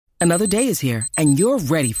Another day is here, and you're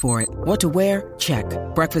ready for it. What to wear? Check.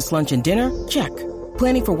 Breakfast, lunch, and dinner? Check.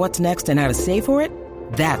 Planning for what's next and how to save for it?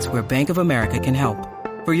 That's where Bank of America can help.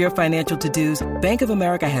 For your financial to-dos, Bank of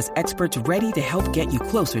America has experts ready to help get you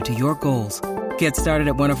closer to your goals. Get started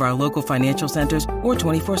at one of our local financial centers or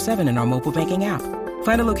 24/7 in our mobile banking app.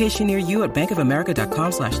 Find a location near you at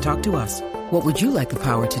bankofamerica.com/talktous. What would you like the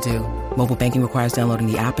power to do? Mobile banking requires downloading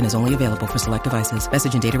the app and is only available for select devices.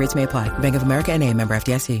 Message and data rates may apply. Bank of America N.A., member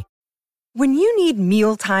FDIC. When you need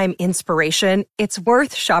mealtime inspiration, it's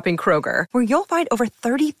worth shopping Kroger, where you'll find over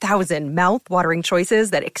 30,000 mouth-watering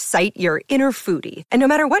choices that excite your inner foodie. And no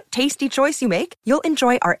matter what tasty choice you make, you'll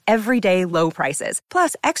enjoy our everyday low prices,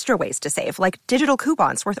 plus extra ways to save, like digital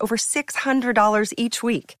coupons worth over $600 each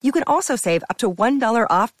week. You can also save up to $1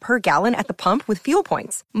 off per gallon at the pump with fuel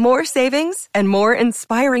points. More savings and more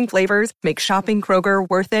inspiring flavors make shopping Kroger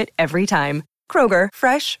worth it every time. Kroger,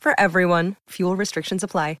 fresh for everyone. Fuel restrictions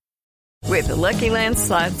apply. With the Lucky Land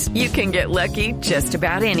Slots, you can get lucky just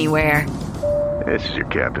about anywhere. This is your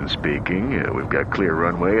captain speaking. We've got clear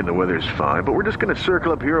runway and the weather's fine, but we're just going to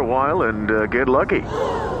circle up here a while and get lucky.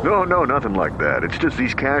 No, nothing like that. It's just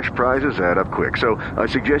these cash prizes add up quick. So I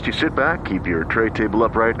suggest you sit back, keep your tray table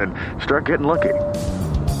upright, and start getting lucky.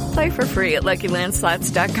 Play for free at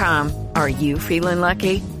LuckyLandSlots.com. Are you feeling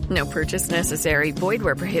lucky? No purchase necessary. Void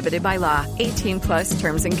where prohibited by law. 18+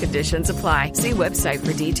 terms and conditions apply. See website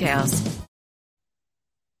for details.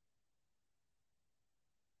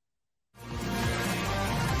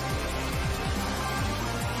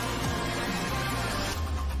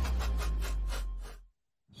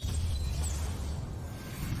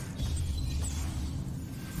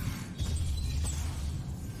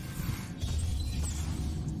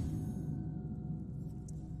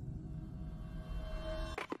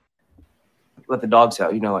 Let the dogs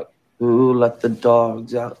out, like, who let the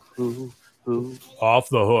dogs out, who. Off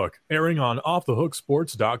the Hook, airing on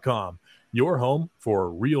offthehooksports.com, your home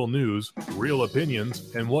for real news, real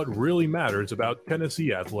opinions, and what really matters about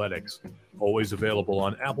Tennessee athletics. Always available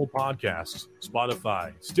on Apple Podcasts,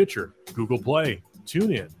 Spotify, Stitcher, Google Play,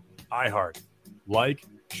 TuneIn, iHeart. Like,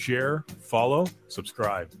 share, follow,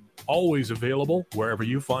 subscribe. Always available wherever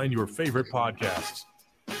you find your favorite podcasts.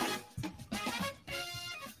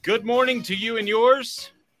 Good morning to you and yours.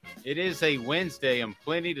 It is a Wednesday and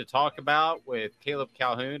plenty to talk about with Caleb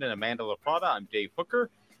Calhoun and Amanda LaPrada. I'm Dave Hooker.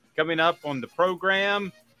 Coming up on the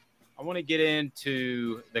program, I want to get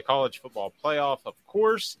into the college football playoff, of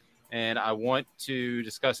course, and I want to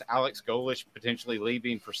discuss Alex Golesh potentially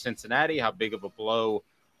leaving for Cincinnati. How big of a blow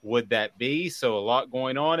would that be? So a lot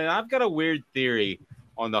going on, and I've got a weird theory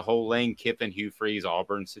on the whole Lane Kiffin, Hugh Freeze,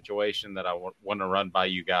 Auburn situation that I want to run by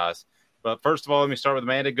you guys. But first of all, let me start with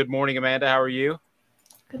Amanda. Good morning, Amanda. How are you?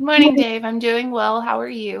 Good morning, Dave. I'm doing well. How are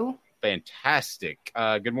you? Fantastic.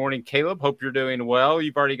 Good morning, Caleb. Hope you're doing well.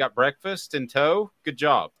 You've already got breakfast in tow. Good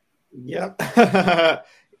job. Yep.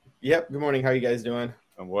 Yep. Good morning. How are you guys doing?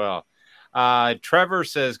 Well, Trevor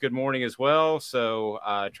says good morning as well. So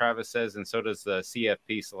Travis says, and so does the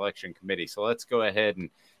CFP selection committee. So let's go ahead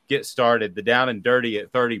and get started. The Down and Dirty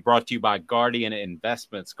at 30 brought to you by Guardian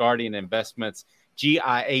Investments. Guardian Investments.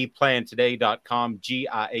 GIAPlantoday.com,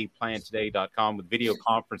 GIAPlantoday.com. With video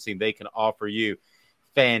conferencing, they can offer you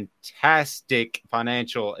fantastic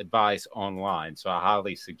financial advice online. So I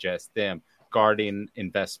highly suggest them, Guardian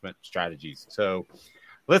Investment Strategies. So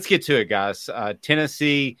let's get to it, guys.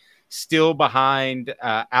 Tennessee still behind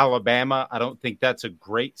Alabama. I don't think that's a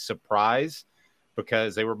great surprise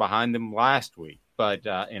because they were behind them last week. But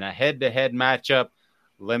in a head-to-head matchup,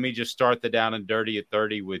 let me just start the Down and Dirty at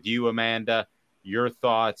 30 with you, Amanda. Your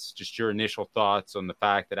thoughts, just your initial thoughts on the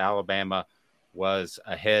fact that Alabama was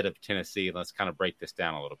ahead of Tennessee. Let's kind of break this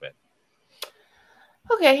down a little bit.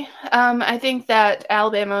 Okay. I think that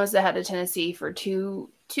Alabama was ahead of Tennessee for two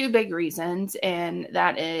big reasons, and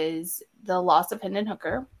that is the loss of Hendon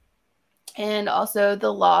Hooker and also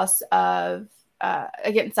the loss of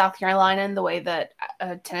against South Carolina and the way that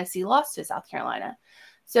Tennessee lost to South Carolina.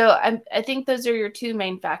 So I think those are your two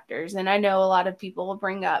main factors. And I know a lot of people will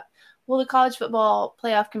bring up, well, the college football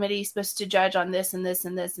playoff committee is supposed to judge on this and this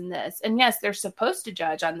and this and this. And yes, they're supposed to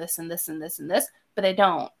judge on this and this and this and this, but they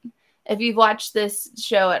don't. If you've watched this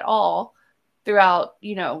show at all throughout,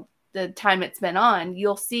 the time it's been on,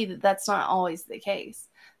 you'll see that that's not always the case.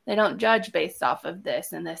 They don't judge based off of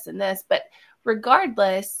this and this and this. But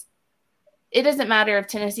regardless, it doesn't matter if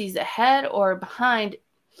Tennessee's ahead or behind.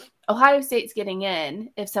 Ohio State's getting in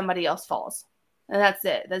if somebody else falls. And that's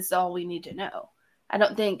it. That's all we need to know. I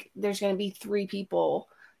don't think there's going to be three people,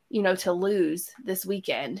 to lose this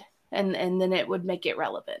weekend, and then it would make it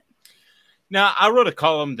relevant. Now, I wrote a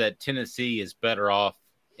column that Tennessee is better off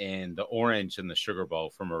in the Orange and the Sugar Bowl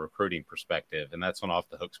from a recruiting perspective, and that's on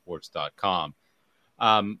offthehooksports.com.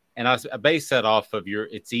 And I base that off of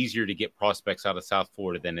it's easier to get prospects out of South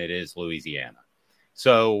Florida than it is Louisiana.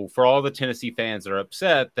 So for all the Tennessee fans that are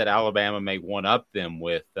upset that Alabama may one-up them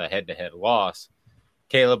with a head-to-head loss,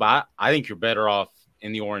 Caleb, I think you're better off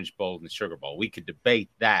in the Orange Bowl than the Sugar Bowl. We could debate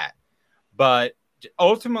that. But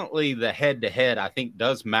ultimately, the head-to-head, I think,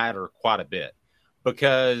 does matter quite a bit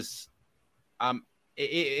because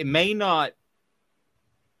it may not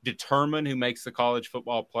determine who makes the college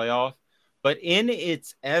football playoff, but in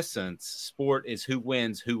its essence, sport is who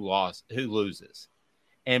wins, who loses.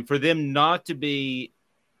 And for them not to be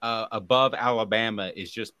above Alabama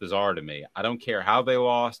is just bizarre to me. I don't care how they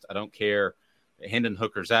lost. I don't care that Hendon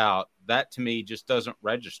Hooker's out. That, to me, just doesn't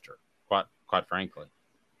register, quite frankly.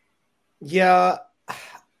 Yeah.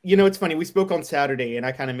 It's funny. We spoke on Saturday, and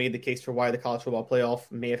I kind of made the case for why the college football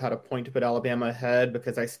playoff may have had a point to put Alabama ahead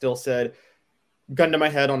because I still said, gun to my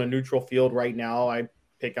head on a neutral field right now, I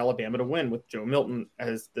pick Alabama to win with Joe Milton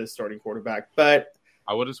as the starting quarterback. But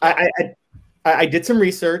I would as well. I did some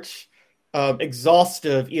research,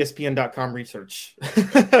 exhaustive ESPN.com research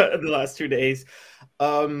the last 2 days.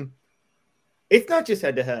 It's not just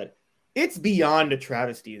head-to-head. It's beyond a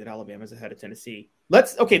travesty that Alabama's ahead of Tennessee.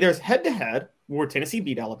 There's head-to-head where Tennessee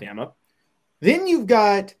beat Alabama. Then you've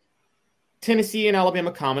got Tennessee and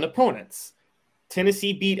Alabama common opponents.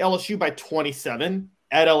 Tennessee beat LSU by 27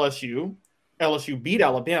 at LSU. LSU beat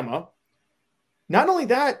Alabama. Not only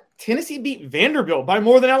that, Tennessee beat Vanderbilt by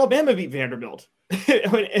more than Alabama beat Vanderbilt.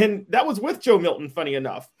 And that was with Joe Milton, funny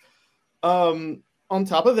enough. On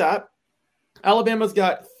top of that, Alabama's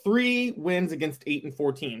got 3 wins against 8 and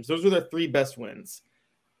 4 teams. Those are their 3 best wins.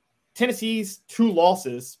 Tennessee's 2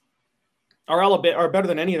 losses are better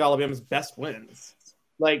than any of Alabama's best wins.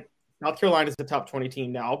 Like, South Carolina's the top 20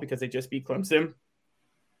 team now because they just beat Clemson.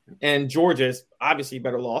 And Georgia's obviously a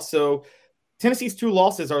better loss. So Tennessee's 2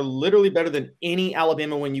 losses are literally better than any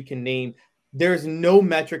Alabama win you can name. There's no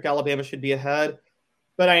metric Alabama should be ahead.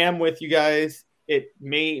 But I am with you guys. It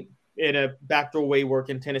may, in a backdoor way, work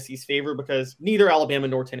in Tennessee's favor because neither Alabama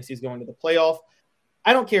nor Tennessee is going to the playoff.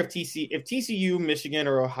 I don't care if TCU, Michigan,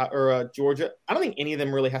 or Georgia, I don't think any of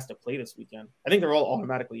them really has to play this weekend. I think they're all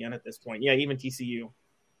automatically in at this point. Yeah, even TCU.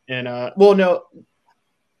 And, no,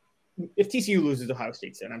 if TCU loses, Ohio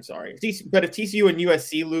State's in. I'm sorry. But if TCU and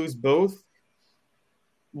USC lose both,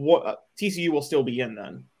 TCU will still be in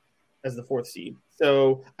then as the 4th seed.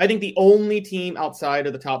 So I think the only team outside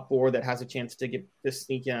of the top 4 that has a chance to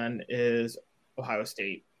sneak in is Ohio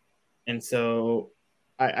State. And so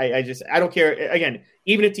I don't care. Again,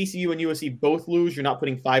 even if TCU and USC both lose, you're not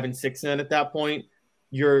putting 5 and 6 in at that point.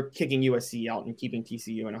 You're kicking USC out and keeping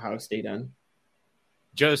TCU and Ohio State in.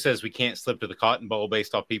 Joe says we can't slip to the Cotton Bowl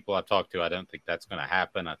based off people I've talked to. I don't think that's going to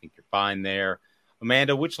happen. I think you're fine there.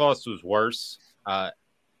 Amanda, which loss was worse?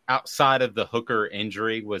 Outside of the Hooker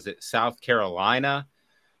injury, was it South Carolina?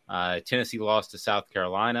 Tennessee lost to South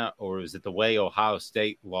Carolina, or was it the way Ohio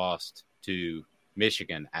State lost to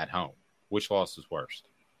Michigan at home? Which loss was worst?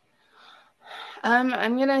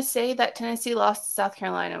 I'm going to say that Tennessee lost to South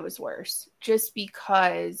Carolina was worse, just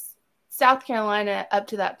because South Carolina up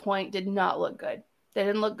to that point did not look good. They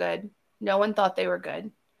didn't look good. No one thought they were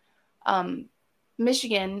good.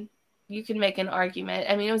 Michigan, you can make an argument.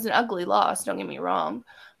 I mean, it was an ugly loss, don't get me wrong.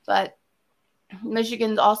 But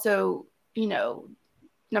Michigan's also,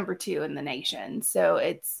 number 2 in the nation. So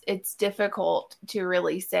it's difficult to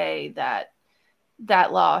really say that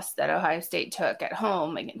loss that Ohio State took at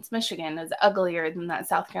home against Michigan is uglier than that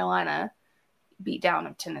South Carolina beat down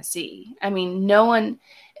of Tennessee. I mean, no one,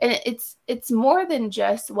 and it's more than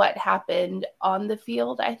just what happened on the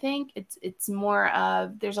field. I think it's more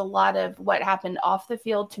of, there's a lot of what happened off the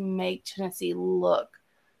field to make Tennessee look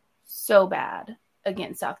so bad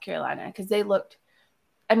against South Carolina, because they looked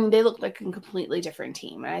like a completely different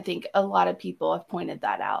team. And I think a lot of people have pointed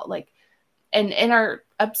that out, and are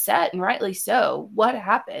upset, and rightly so. What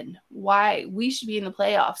happened? Why? We should be in the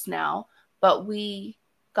playoffs now, but we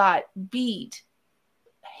got beat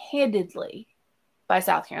handedly by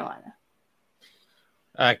South Carolina.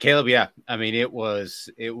 Caleb, yeah. I mean, it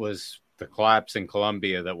was the collapse in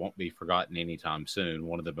Columbia that won't be forgotten anytime soon.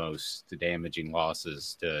 One of the most damaging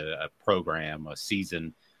losses to a program, a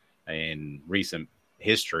season in recent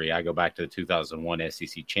history. I go back to the 2001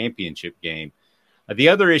 SEC championship game. The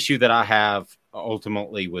other issue that I have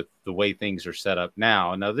ultimately with the way things are set up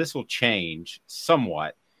now this will change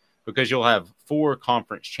somewhat because you'll have 4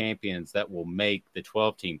 conference champions that will make the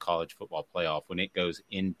 12-team college football playoff when it goes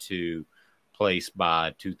into place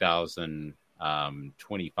by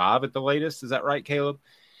 2025 at the latest. Is that right, Caleb?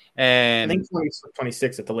 I And think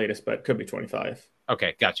 26 at the latest, but could be 25.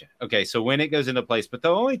 Okay, gotcha. Okay, so when it goes into place, but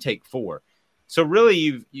they'll only take 4. So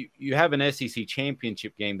really, you have an SEC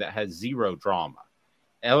championship game that has zero drama.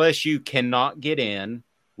 LSU cannot get in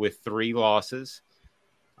with 3 losses.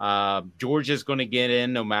 Georgia's going to get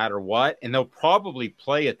in no matter what, and they'll probably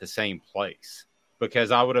play at the same place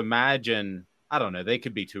because I would imagine, I don't know, they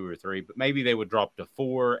could be 2 or 3, but maybe they would drop to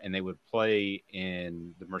 4 and they would play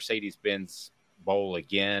in the Mercedes-Benz Bowl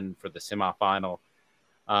again for the semifinal.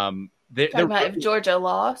 Talking about if Georgia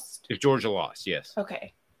lost? If Georgia lost, yes.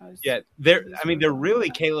 Okay. Yeah, they're really,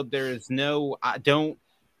 Caleb, there is no, I don't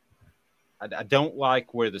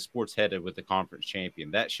like where the sport's headed with the conference champion.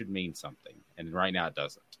 That should mean something. And right now it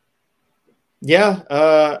doesn't.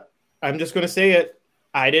 Yeah. I'm just going to say it.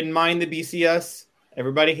 I didn't mind the BCS.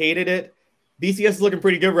 Everybody hated it. BCS is looking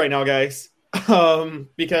pretty good right now, guys.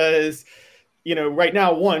 Because, right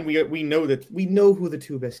now, we know who the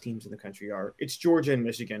 2 best teams in the country are. It's Georgia and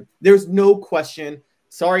Michigan. There's no question.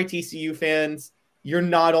 Sorry, TCU fans. You're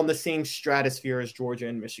not on the same stratosphere as Georgia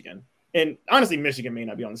and Michigan. And honestly, Michigan may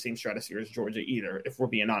not be on the same stratosphere as Georgia either, if we're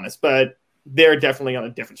being honest. But they're definitely on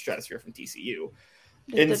a different stratosphere from TCU.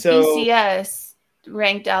 The BCS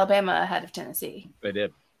ranked Alabama ahead of Tennessee. They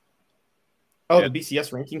did. Oh, yeah. The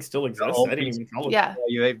BCS ranking still exists? I didn't even know. Yeah.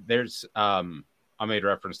 There's I made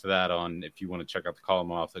reference to that on, if you want to check out the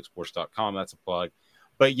column on offthehooksports.com, that's a plug.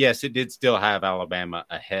 But yes, it did still have Alabama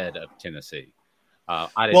ahead of Tennessee.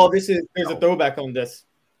 There's a throwback on this.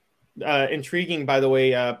 Intriguing, by the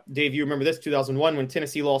way, Dave, you remember this, 2001, when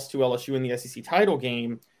Tennessee lost to LSU in the SEC title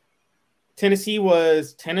game. Tennessee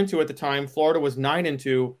was 10-2 at the time. Florida was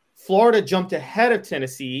 9-2. Florida jumped ahead of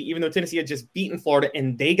Tennessee, even though Tennessee had just beaten Florida,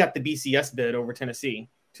 and they got the BCS bid over Tennessee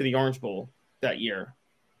to the Orange Bowl that year.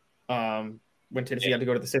 When Tennessee had to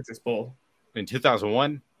go to the Citrus Bowl. In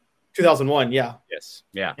 2001? 2001, yeah. Yes,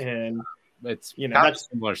 yeah. And it's that's a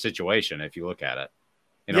similar situation if you look at it.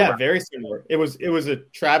 Very similar. It was a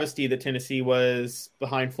travesty that Tennessee was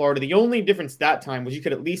behind Florida. The only difference that time was you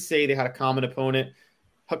could at least say they had a couple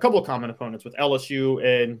of common opponents with LSU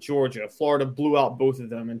and Georgia. Florida blew out both of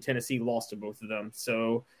them, and Tennessee lost to both of them.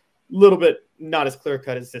 So a little bit not as clear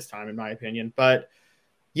cut as this time, in my opinion. But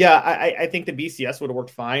yeah, I think the BCS would have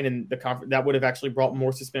worked fine, and that would have actually brought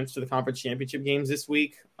more suspense to the conference championship games this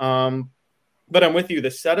week. But I'm with you.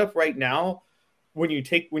 The setup right now, when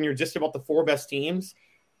you're just about the 4 best teams,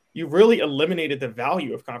 you've really eliminated the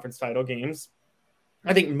value of conference title games.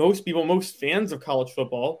 I think most fans of college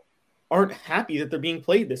football aren't happy that they're being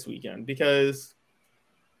played this weekend because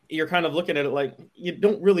you're kind of looking at it like you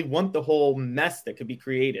don't really want the whole mess that could be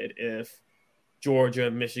created if Georgia,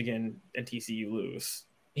 Michigan, and TCU lose.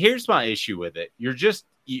 Here's my issue with it.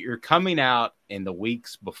 You're coming out in the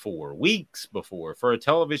weeks before for a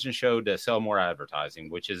television show to sell more advertising,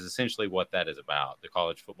 which is essentially what that is about, the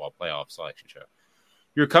college football playoff selection show.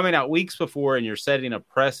 You're coming out weeks before and you're setting a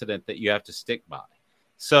precedent that you have to stick by.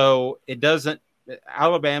 So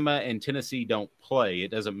Alabama and Tennessee don't play.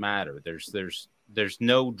 It doesn't matter. There's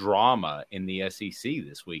no drama in the SEC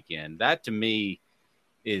this weekend. That to me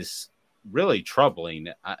is really troubling.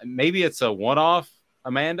 Maybe it's a one-off,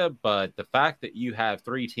 Amanda, but the fact that you have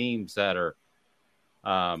 3 teams that are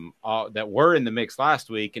that were in the mix last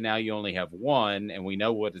week, and now you only have 1, and we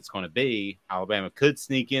know what it's going to be. Alabama could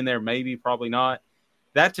sneak in there, maybe, probably not.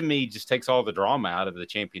 That to me just takes all the drama out of the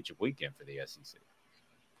championship weekend for the SEC.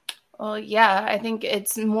 Well, yeah, I think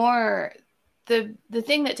it's more the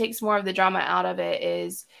thing that takes more of the drama out of it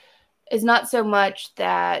is not so much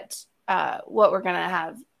that what we're going to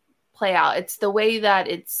have play out. It's the way that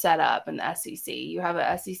it's set up in the SEC. You have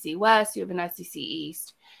an SEC West, you have an SEC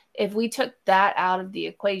East. If we took that out of the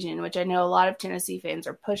equation, which I know a lot of Tennessee fans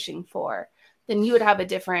are pushing for, then you would have a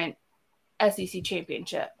different SEC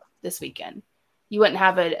championship this weekend. You wouldn't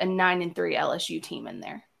have a 9-3 LSU team in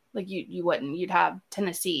there. Like you wouldn't. You'd have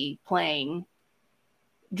Tennessee playing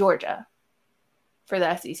Georgia for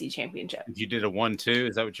the SEC championship. If you did a 1-2,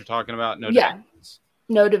 is that what you're talking about? No divisions.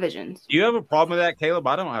 No divisions. Do you have a problem with that, Caleb?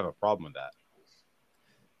 I don't have a problem with that.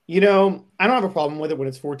 I don't have a problem with it when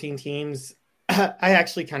it's 14 teams. I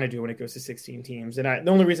actually kind of do when it goes to 16 teams. And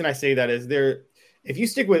the only reason I say that is if you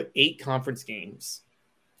stick with 8 conference games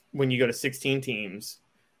when you go to 16 teams,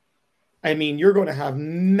 I mean, you're going to have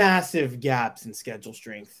massive gaps in schedule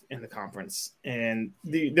strength in the conference. And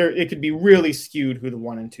it could be really skewed who the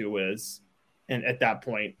 1 and 2 is and at that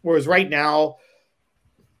point. Whereas right now,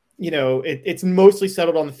 it's mostly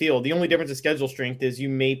settled on the field. The only difference in schedule strength is you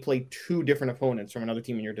may play 2 different opponents from another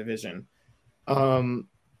team in your division.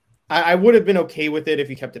 I would have been okay with it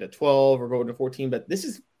if you kept it at 12 or go to 14, but the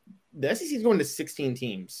SEC is going to 16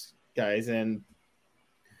 teams, guys. And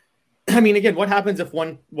I mean, again, what happens if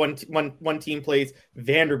one team plays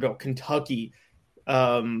Vanderbilt, Kentucky,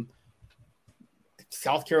 South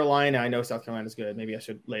Carolina? I know South Carolina's good. Maybe I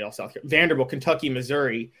should lay off South Carolina. Vanderbilt, Kentucky,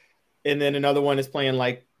 Missouri. And then another one is playing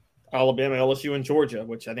like Alabama, LSU, and Georgia,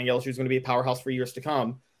 which I think LSU is going to be a powerhouse for years to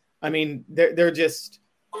come. I mean,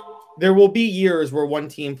 there will be years where one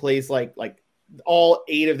team plays like all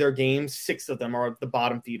 8 of their games, 6 of them are the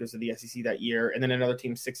bottom feeders of the SEC that year. And then another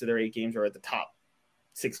team, 6 of their 8 games are at the top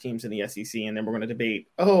 6 teams in the SEC. And then we're going to debate,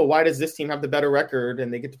 why does this team have the better record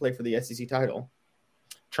and they get to play for the SEC title?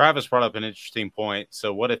 Travis brought up an interesting point.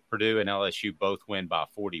 So what if Purdue and LSU both win by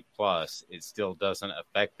 40 plus? It still doesn't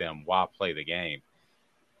affect them. Why play the game?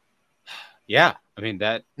 Yeah. I mean,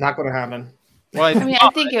 that not going to happen. Well, I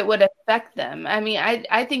think it would affect them. I mean,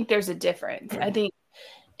 I think there's a difference. I think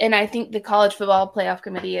the College Football Playoff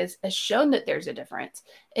Committee has shown that there's a difference.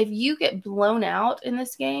 If you get blown out in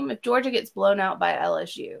this game, if Georgia gets blown out by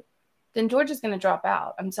LSU, then Georgia's going to drop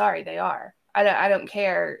out. I'm sorry, they are. I don't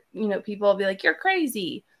care. People will be like, you're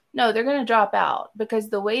crazy. No, they're going to drop out because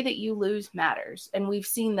the way that you lose matters. And we've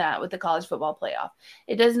seen that with the College Football Playoff.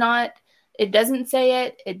 It doesn't say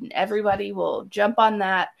it, and everybody will jump on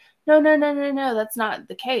that. No, that's not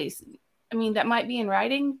the case. I mean, that might be in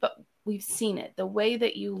writing, but we've seen it. The way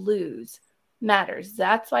that you lose matters.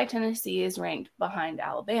 That's why Tennessee is ranked behind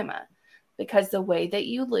Alabama, because the way that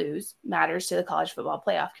you lose matters to the College Football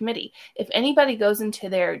Playoff Committee. If anybody goes into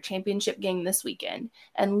their championship game this weekend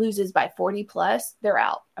and loses by 40 plus, they're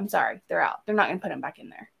out. I'm sorry, they're out. They're not going to put them back in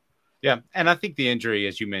there. Yeah, and I think the injury,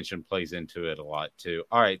 as you mentioned, plays into it a lot too.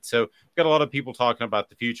 All right, so we've got a lot of people talking about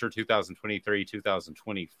the future, 2023,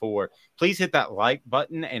 2024. Please hit that like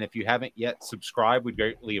button, and if you haven't yet subscribed, we'd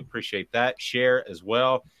greatly appreciate that. Share as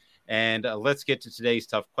well. And let's get to today's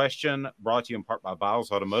tough question, brought to you in part by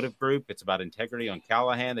Biles Automotive Group. It's about integrity on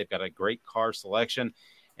Callahan. They've got a great car selection,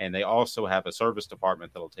 and they also have a service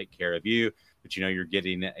department that will take care of you. But you're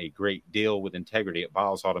getting a great deal with integrity at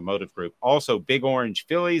Biles Automotive Group. Also, Big Orange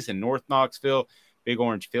Phillies in North Knoxville. Big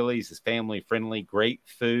Orange Phillies is family-friendly, great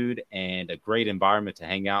food, and a great environment to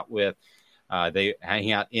hang out with. They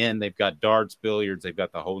hang out in. They've got darts, billiards. They've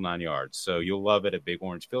got the whole 9 yards. So you'll love it at Big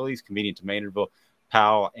Orange Phillies, convenient to Maynardville,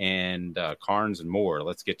 Powell, and Carnes, and more.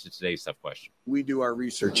 Let's get to today's tough question. We do our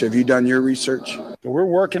research. Have you done your research? We're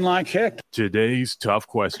working like heck. Today's tough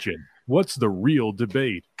question. What's the real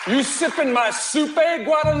debate? You sipping my Soupe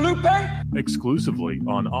Guadalupe? Exclusively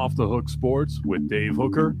on Off the Hook Sports with Dave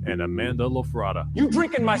Hooker and Amanda Lafrada. You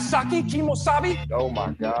drinking my sake, Kimosabi? Oh,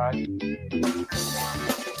 my God.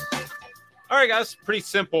 All right, guys, pretty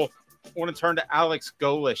simple. I want to turn to Alex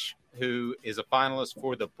Golesh, who is a finalist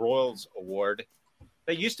for the Broyles Award.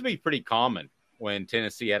 They used to be pretty common when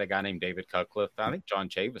Tennessee had a guy named David Cutcliffe. I think John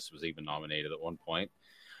Chavis was even nominated at one point.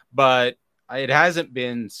 But it hasn't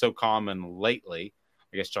been so common lately.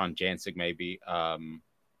 I guess John Jancic maybe.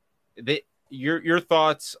 Your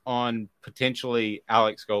thoughts on potentially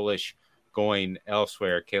Alex Golesh going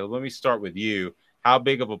elsewhere, Caleb? Let me start with you. How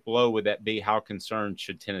big of a blow would that be? How concerned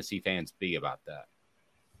should Tennessee fans be about that?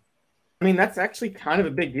 I mean, that's actually kind of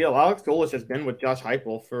a big deal. Alex Golesh has been with Josh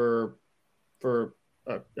Heupel for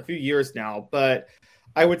a few years now, but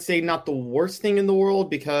I would say not the worst thing in the world,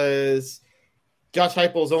 because Josh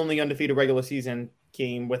Heupel's only undefeated regular season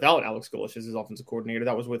came without Alex Golesh as his offensive coordinator.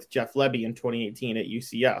 That was with Jeff Lebby in 2018 at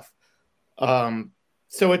UCF.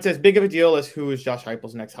 So it's as big of a deal as who is Josh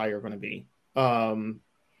Heupel's next hire going to be.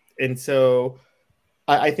 And so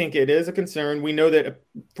I think it is a concern. We know that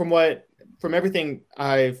from everything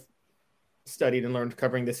I've studied and learned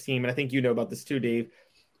covering this team, and I think you know about this too, Dave,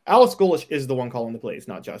 Alex Golesh is the one calling the plays,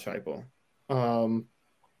 not Josh Heupel.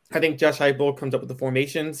 I think Josh Heupel comes up with the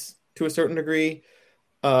formations to a certain degree,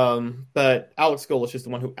 but Alex Golesh is the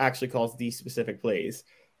one who actually calls these specific plays.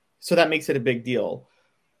 So that makes it a big deal.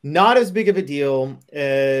 Not as big of a deal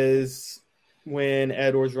as when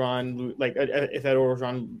Ed Orgeron, if Ed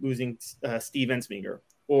Orgeron losing Steve Ensminger,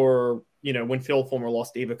 or when Phil Fulmer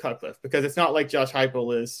lost David Cutcliffe, because it's not like Josh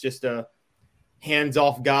Heupel is just a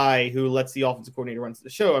hands-off guy who lets the offensive coordinator run the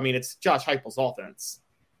show. I mean, it's Josh Heupel's offense,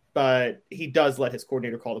 but he does let his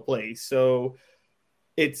coordinator call the plays. So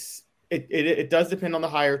it does depend on the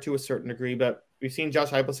hire to a certain degree, but we've seen Josh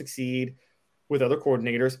Heupel succeed with other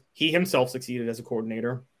coordinators. He himself succeeded as a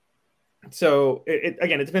coordinator. So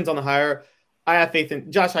it depends on the hire. I have faith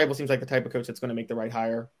in Josh Heupel. Seems like the type of coach that's going to make the right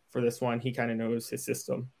hire for this one. He kind of knows his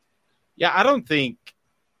system. Yeah, I don't think,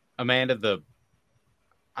 Amanda,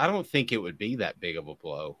 I don't think it would be that big of a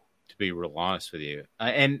blow, to be real honest with you.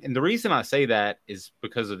 And the reason I say that is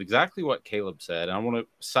because of exactly what Caleb said. And I want to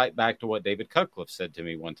cite back to what David Cutcliffe said to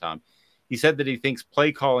me one time. He said that he thinks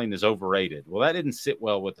play calling is overrated. Well, that didn't sit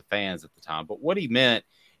well with the fans at the time. But what he meant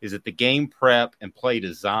is that the game prep and play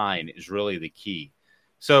design is really the key.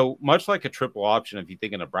 So much like a triple option, if you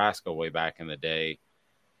think of Nebraska way back in the day,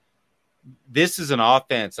 this is an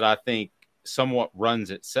offense that I think somewhat runs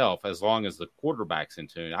itself as long as the quarterback's in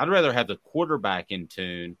tune. I'd rather have the quarterback in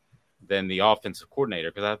tune than the offensive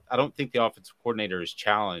coordinator, because I don't think the offensive coordinator is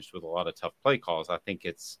challenged with a lot of tough play calls. I think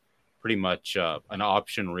it's pretty much an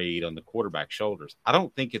option read on the quarterback's shoulders. I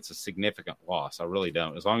don't think it's a significant loss. I really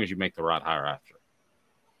don't, as long as you make the right hire after.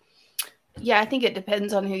 Yeah, I think it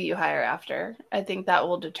depends on who you hire after. I think that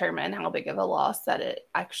will determine how big of a loss that it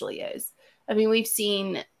actually is. I mean, we've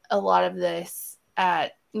seen a lot of this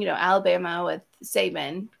at, Alabama with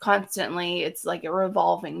Saban constantly. It's like a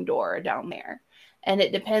revolving door down there. And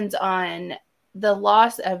it depends on the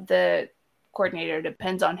loss of the coordinator,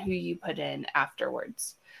 depends on who you put in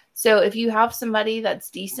afterwards. So if you have somebody that's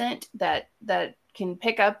decent, that can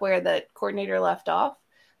pick up where the coordinator left off,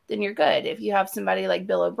 then you're good. If you have somebody like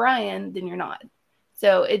Bill O'Brien, then you're not.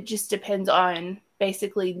 So it just depends on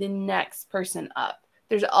basically the next person up.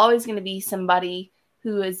 There's always going to be somebody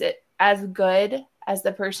who is as good as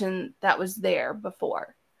the person that was there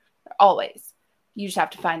before. Always. You just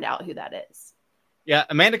have to find out who that is. Yeah,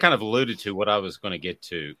 Amanda kind of alluded to what I was going to get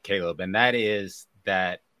to, Caleb, and that is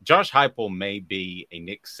that Josh Heupel may be a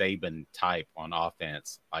Nick Saban type on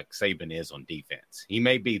offense like Saban is on defense. He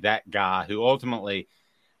may be that guy who ultimately,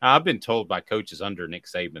 I've been told by coaches under Nick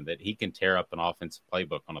Saban that he can tear up an offensive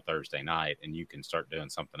playbook on a Thursday night and you can start doing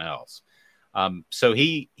something else. So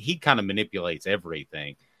he kind of manipulates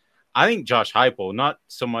everything. I think Josh Heupel, not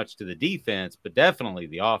so much to the defense, but definitely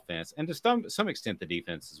the offense, and to some extent the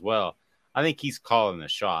defense as well, I think he's calling the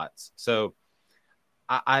shots. So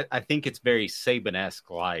I think it's very Saban-esque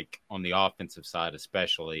like on the offensive side,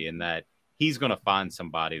 especially in that he's going to find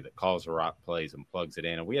somebody that calls the right plays and plugs it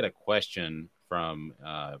in. And we had a question from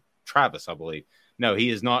Travis, I believe. No, he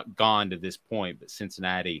has not gone to this point, but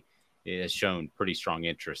Cincinnati has shown pretty strong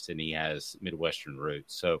interest, and he has Midwestern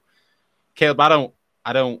roots. So, Caleb,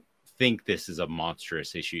 I don't think this is a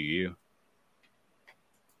monstrous issue. You?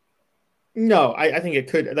 No, I think it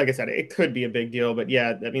could, like I said, it could be a big deal. But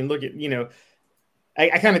yeah, I mean, look at,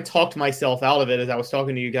 I kind of talked myself out of it as I was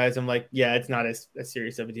talking to you guys. I'm like, yeah, it's not as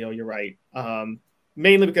serious of a deal. You're right.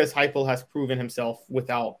 Mainly because Heupel has proven himself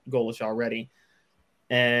without Golesh already.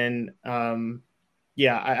 And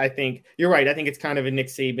I think you're right. I think it's kind of a Nick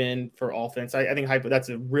Saban for offense. I think Heupel, that's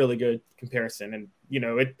a really good comparison. And,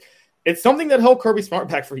 it's something that held Kirby Smart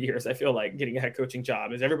back for years. I feel like getting a head coaching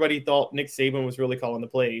job is everybody thought Nick Saban was really calling the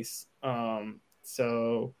plays. It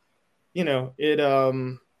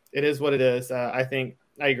is what it is. I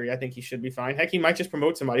agree. I think he should be fine. Heck, he might just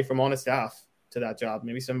promote somebody from on his staff to that job.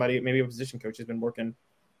 Maybe a position coach has been working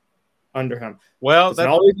under him. Well,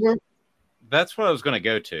 that's what I was going to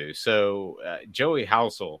go to. So Joey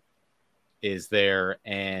Housel is there,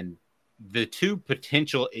 and the two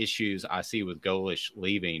potential issues I see with Golesh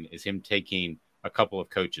leaving is him taking a couple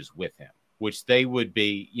of coaches with him, which they would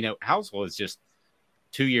be, Housel is just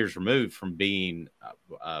 2 years removed from being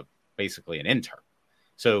basically an intern.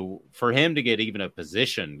 So for him to get even a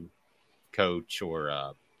position coach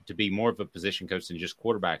or to be more of a position coach than just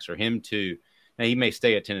quarterbacks, or him to, now he may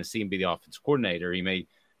stay at Tennessee and be the offensive coordinator. He may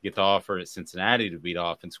get the offer at Cincinnati to be the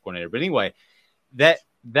offensive coordinator. But anyway,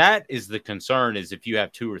 that is the concern, is if you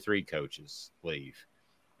have two or three coaches leave.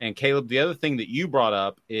 And Caleb, the other thing that you brought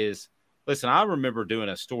up is, listen, I remember doing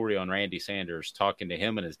a story on Randy Sanders, talking to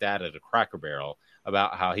him and his dad at a Cracker Barrel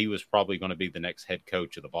about how he was probably going to be the next head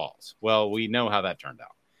coach of the Vols. Well, we know how that turned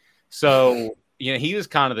out. So, he was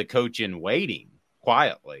kind of the coach in waiting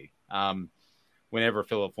quietly whenever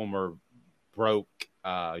Philip Fulmer broke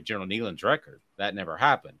General Neyland's record. That never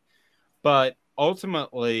happened. But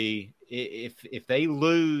ultimately, if they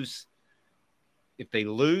lose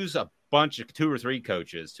a bunch of two or three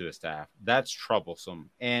coaches to a staff, that's troublesome.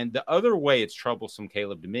 And the other way it's troublesome,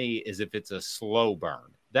 Caleb, to me, is if it's a slow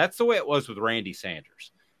burn. That's the way it was with Randy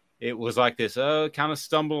Sanders. It was like this, kind of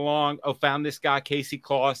stumble along. Found this guy, Casey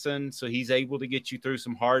Clausen, so he's able to get you through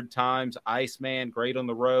some hard times. Iceman, great on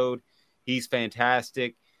the road. He's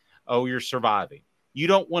fantastic. You're surviving. You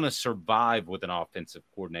don't want to survive with an offensive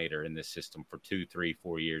coordinator in this system for 2, 3,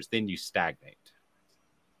 4 years. Then you stagnate.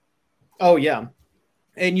 Oh, yeah.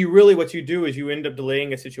 And what you do is you end up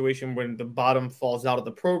delaying a situation when the bottom falls out of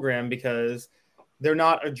the program because they're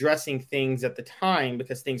not addressing things at the time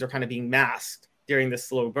because things are kind of being masked during this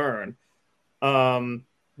slow burn.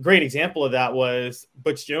 Great example of that was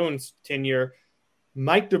Butch Jones' tenure.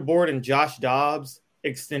 Mike DeBoer and Josh Dobbs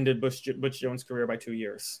extended Butch Jones' career by 2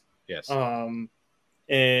 years. Yes.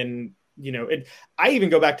 And I even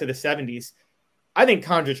go back to the 70s. I think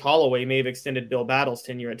Condredge Holloway may have extended Bill Battle's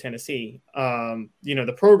tenure at Tennessee.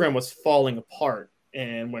 The program was falling apart.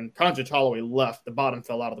 And when Condredge Holloway left, the bottom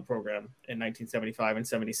fell out of the program in 1975 and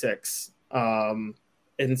 76.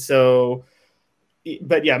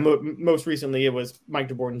 Most recently it was Mike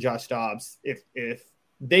DeBoer and Josh Dobbs. If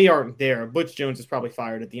they aren't there, Butch Jones is probably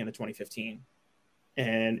fired at the end of 2015.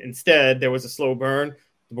 And instead, there was a slow burn.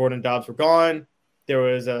 DeBoer and Dobbs were gone. There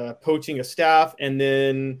was a poaching of staff. And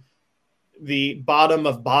then the bottom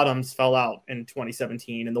of bottoms fell out in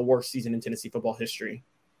 2017 in the worst season in Tennessee football history.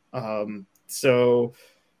 So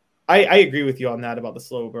I agree with you on that about the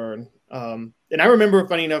slow burn. And I remember,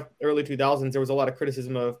 funny enough, early 2000s, there was a lot of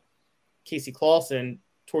criticism of Casey Clausen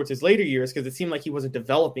towards his later years because it seemed like he wasn't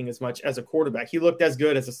developing as much as a quarterback. He looked as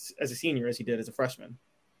good as a senior as he did as a freshman.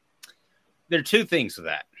 There are two things to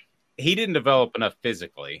that. He didn't develop enough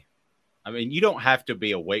physically. I mean, you don't have to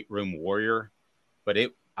be a weight room warrior, but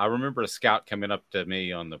I remember a scout coming up to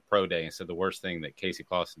me on the pro day and said the worst thing that Casey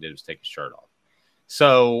Clausen did was take his shirt off.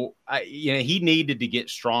 So, he needed to get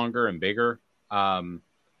stronger and bigger. And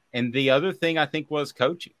the other thing I think was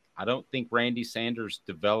coaching. I don't think Randy Sanders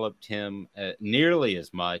developed him nearly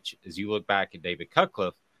as much as you look back at David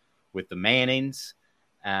Cutcliffe with the Mannings.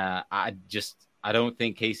 I don't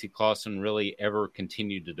think Casey Clausen really ever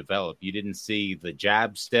continued to develop. You didn't see the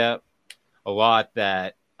jab step a lot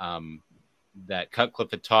that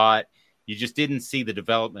Cutcliffe had taught. You just didn't see the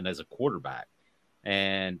development as a quarterback.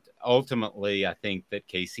 And ultimately, I think that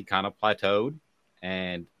Casey kind of plateaued.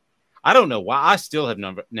 And I don't know why. I still have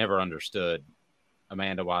never understood,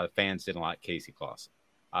 Amanda, why the fans didn't like Casey Clausen.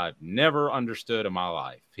 I've never understood in my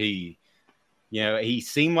life. He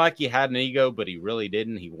seemed like he had an ego, but he really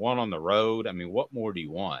didn't. He won on the road. I mean, what more do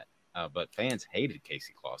you want? But fans hated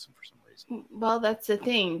Casey Clausen for some reason. Well, that's the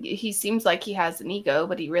thing. He seems like he has an ego,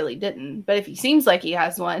 but he really didn't. But if he seems like he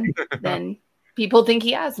has one, then people think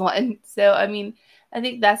he has one. So, I mean, I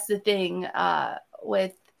think that's the thing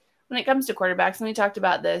with when it comes to quarterbacks. And we talked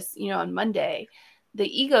about this, on Monday. The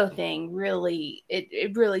ego thing really,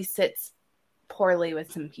 it really sits poorly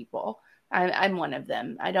with some people. I'm one of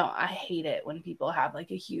them. I hate it when people have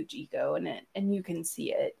like a huge ego in it, and you can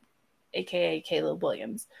see it, AKA Caleb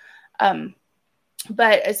Williams.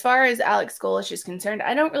 But as far as Alex Golesh is concerned,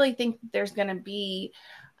 I don't really think there's going to be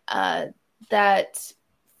that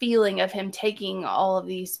feeling of him taking all of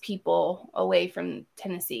these people away from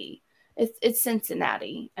Tennessee. It's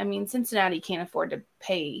Cincinnati. I mean, Cincinnati can't afford to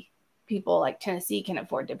pay people like Tennessee can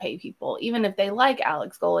afford to pay people. Even if they like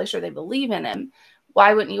Alex Golesh or they believe in him,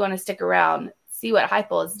 why wouldn't you want to stick around, see what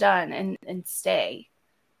Heupel has done, and stay?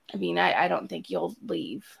 I mean, I don't think you'll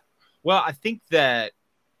leave. Well, I think that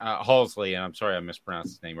Halsley, and I'm sorry I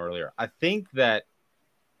mispronounced his name earlier, I think that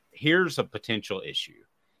here's a potential issue,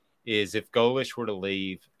 is if Golesh were to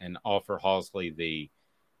leave and offer Halsley the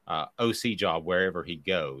OC job wherever he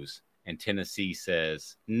goes, and Tennessee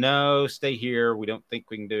says, no, stay here. We don't think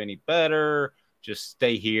we can do any better. Just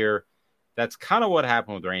stay here. That's kind of what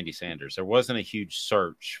happened with Randy Sanders. There wasn't a huge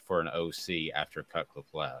search for an OC after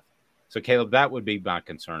Cutcliffe left. So, Caleb, that would be my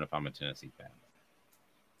concern if I'm a Tennessee fan.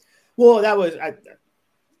 Well, that was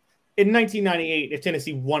in 1998. If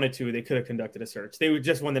Tennessee wanted to, they could have conducted a search. They would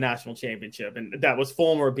just won the national championship, and that was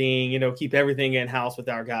Fulmer being, keep everything in house with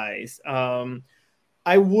our guys.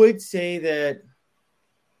 I would say that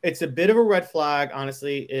it's a bit of a red flag,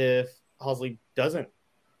 honestly, if Halsley doesn't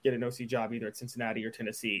get an OC job either at Cincinnati or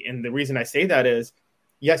Tennessee. And the reason I say that is,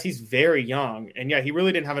 yes, he's very young, and yeah, he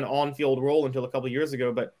really didn't have an on-field role until a couple of years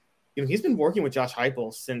ago. But he's been working with Josh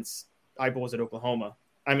Heupel since Heupel was at Oklahoma.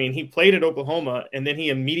 I mean, he played at Oklahoma, and then he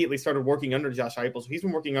immediately started working under Josh Heupel. So he's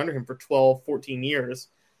been working under him for 12, 14 years.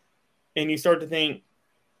 And you start to think,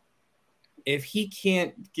 if he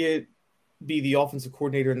can't be the offensive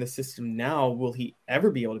coordinator in the system now, will he ever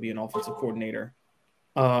be able to be an offensive coordinator?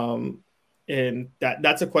 And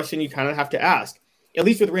that's a question you kind of have to ask. At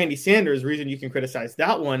least with Randy Sanders, the reason you can criticize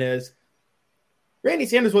that one is Randy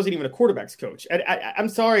Sanders wasn't even a quarterback's coach. I'm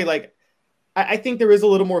sorry, I think there is a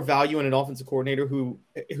little more value in an offensive coordinator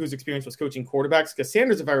whose experience was coaching quarterbacks, because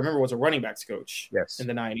Sanders, if I remember, was a running backs coach in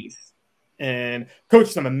the 90s and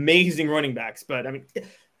coached some amazing running backs. But I mean,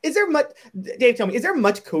 is there much, Dave, tell me, is there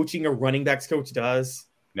much coaching a running backs coach does?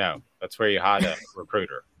 No, that's where you hire a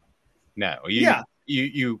recruiter. No,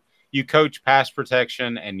 you coach pass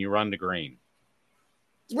protection and you run the green.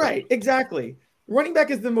 Right, exactly. Running back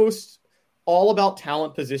is the most all about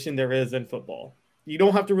talent position there is in football. You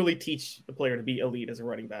don't have to really teach the player to be elite as a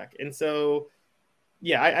running back. And so,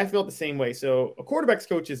 yeah, I felt the same way. So a quarterback's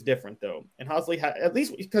coach is different, though. And Halsley had, at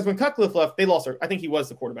least because when Cutcliffe left, they lost I think he was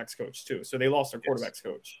the quarterback's coach, too. So they lost their quarterback's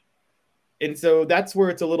coach. And so that's where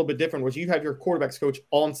it's a little bit different, where you have your quarterbacks coach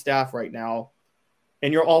on staff right now,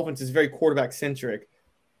 and your offense is very quarterback-centric.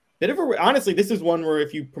 Honestly, this is one where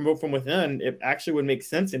if you promote from within, it actually would make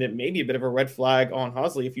sense, and it may be a bit of a red flag on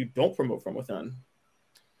Halsey if you don't promote from within.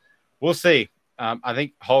 We'll see. I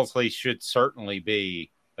think Halsey should certainly be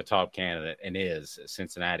a top candidate and is at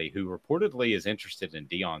Cincinnati, who reportedly is interested in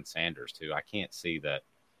Deion Sanders, too. I can't see that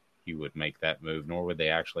he would make that move, nor would they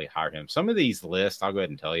actually hire him. Some of these lists, I'll go ahead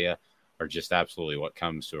and tell you, are just absolutely what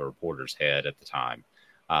comes to a reporter's head at the time,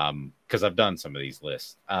 because I've done some of these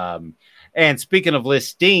lists. And speaking of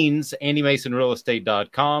listings,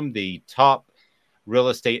 AndyMasonRealEstate.com, the top real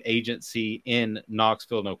estate agency in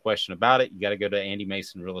Knoxville, no question about it. You got to go to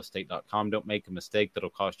AndyMasonRealEstate.com. Don't make a mistake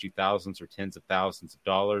that'll cost you thousands or tens of thousands of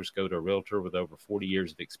dollars. Go to a realtor with over 40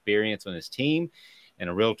 years of experience on his team, and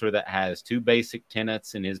a realtor that has 2 basic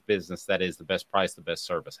tenets in his business. That is the best price, the best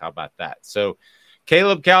service. How about that? So,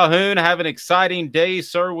 Caleb Calhoun, have an exciting day,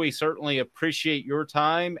 sir. We certainly appreciate your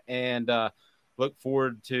time and look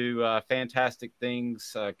forward to fantastic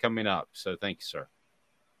things coming up. So thank you, sir.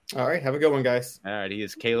 All right. Have a good one, guys. All right. He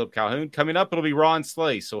is Caleb Calhoun. Coming up, it'll be Ron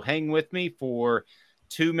Slay. So hang with me for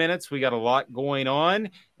 2 minutes. We got a lot going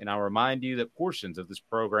on. And I'll remind you that portions of this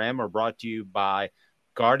program are brought to you by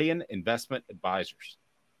Guardian Investment Advisors.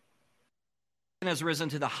 Has risen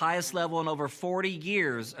to the highest level in over 40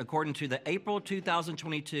 years, according to the April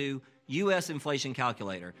 2022 U.S. Inflation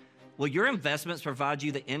Calculator. Will your investments provide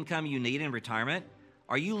you the income you need in retirement?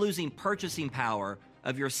 Are you losing purchasing power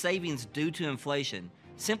of your savings due to inflation?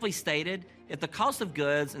 Simply stated, if the cost of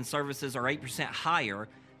goods and services are 8% higher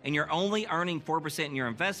and you're only earning 4% in your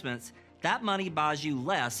investments, that money buys you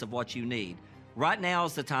less of what you need. Right now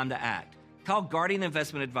is the time to act. Call Guardian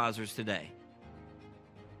Investment Advisors today.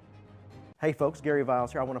 Hey folks, Gary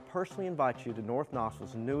Viles here. I want to personally invite you to North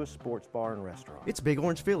Knoxville's newest sports bar and restaurant. It's Big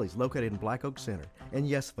Orange Phillies, located in Black Oak Center. And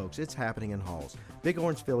yes folks, it's happening in Halls. Big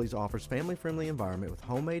Orange Phillies offers family-friendly environment with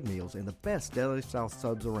homemade meals and the best deli-style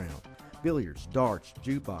subs around. Billiards, darts,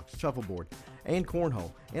 jukebox, shuffleboard, and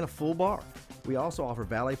cornhole, and a full bar. We also offer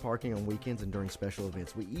valet parking on weekends and during special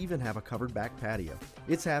events. We even have a covered back patio.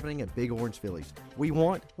 It's happening at Big Orange Phillies. We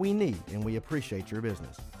want, we need, and we appreciate your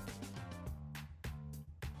business.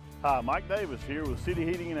 Hi, Mike Davis here with City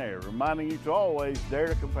Heating and Air, reminding you to always dare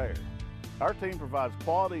to compare. Our team provides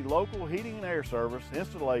quality local heating and air service,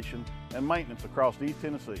 installation, and maintenance across East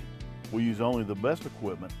Tennessee. We use only the best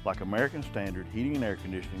equipment like American Standard heating and air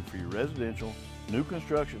conditioning for your residential, new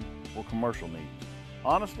construction, or commercial needs.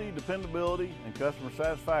 Honesty, dependability, and customer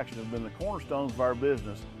satisfaction have been the cornerstones of our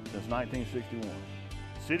business since 1961.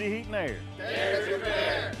 City Heat and Air. Dare to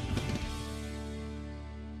compare.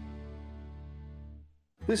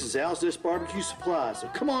 This is Al's Nest Barbecue Supply, so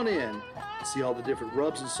come on in and see all the different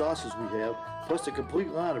rubs and sauces we have, plus the complete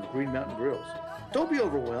line of Green Mountain Grills. Don't be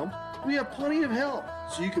overwhelmed. We have plenty of help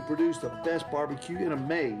so you can produce the best barbecue and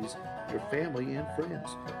amaze your family and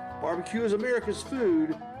friends. Barbecue is America's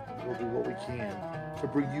food, and we'll do what we can to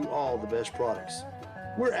bring you all the best products.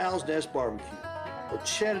 We're Al's Nest Barbecue, where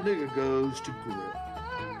Chattanooga goes to grill.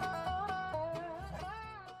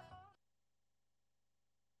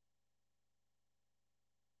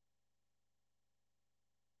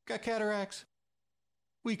 Got cataracts?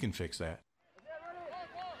 We can fix that.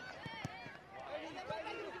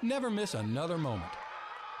 Never miss another moment.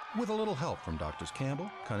 With a little help from Doctors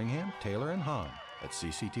Campbell, Cunningham, Taylor, and Hahn at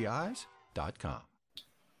cctis.com.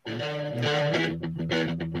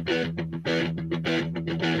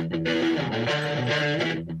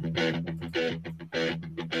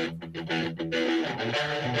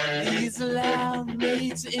 Please allow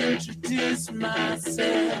me to introduce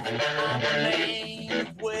myself. I'm a man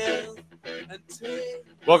of wealth and taste.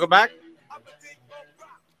 Welcome back.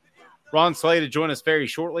 Ron Slay to join us very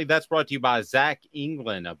shortly. That's brought to you by Zach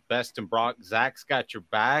England of Best and Brock. Zach's got your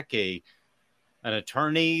back, an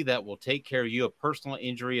attorney that will take care of you, a personal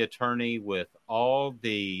injury attorney with all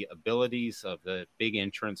the abilities of the big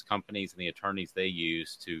insurance companies and the attorneys they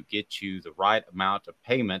use to get you the right amount of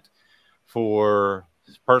payment for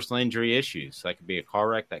personal injury issues. That could be a car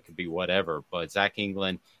wreck, that could be whatever. But Zach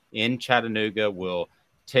England in Chattanooga will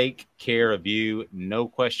take care of you, no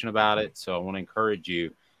question about it. So I want to encourage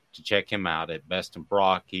you to check him out at Best and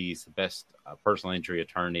Brock. He's the best personal injury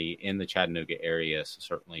attorney in the Chattanooga area, so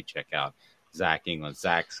certainly check out Zach England.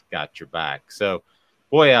 Zach's got your back. So,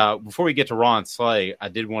 boy, before we get to Ron Slay, I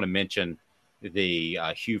did want to mention the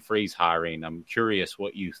Hugh Freeze hiring. I'm curious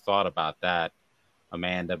what you thought about that,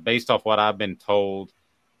 Amanda. Based off what I've been told,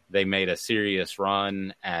 they made a serious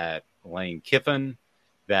run at Lane Kiffin.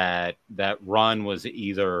 That run was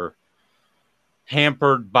either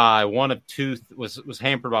hampered by one of two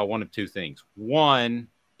things. One,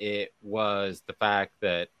 it was the fact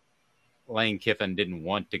that Lane Kiffin didn't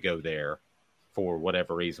want to go there for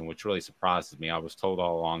whatever reason, which really surprises me. I was told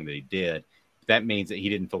all along that he did. That means that he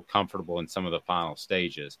didn't feel comfortable in some of the final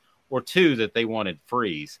stages. Or two, that they wanted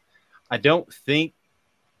Freeze. I don't think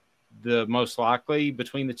the most likely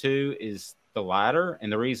between the two is the latter.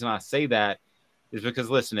 And the reason I say that is because,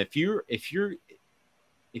 listen, if you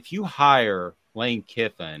hire Lane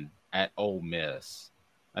Kiffin at Auburn,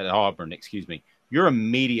 you're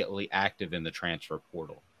immediately active in the transfer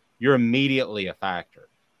portal. You're immediately a factor.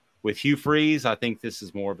 With Hugh Freeze, I think this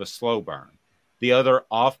is more of a slow burn. The other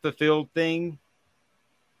off-the-field thing,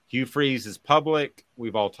 Hugh Freeze is public.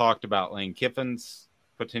 We've all talked about Lane Kiffin's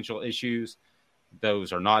potential issues.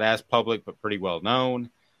 Those are not as public, but pretty well known.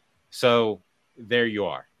 So there you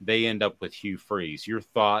are. They end up with Hugh Freeze. Your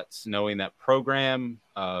thoughts, knowing that program,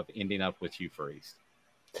 of ending up with Hugh Freeze?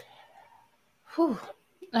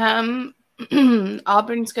 Auburn's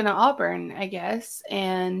going to Auburn, I guess.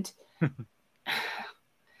 And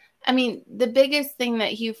I mean, the biggest thing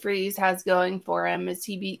that Hugh Freeze has going for him is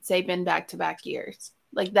he beat Saban back-to-back years.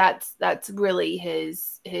 Like that's really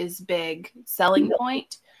his big selling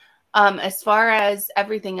point. As far as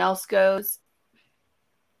everything else goes,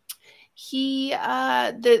 the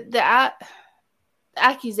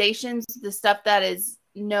accusations, the stuff that is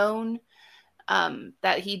known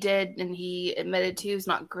that he did and he admitted to is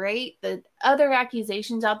not great. The other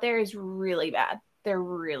accusations out there is really bad. They're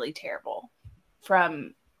really terrible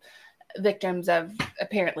from victims of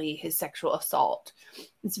apparently his sexual assault.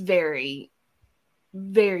 It's very,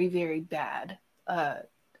 very, very bad.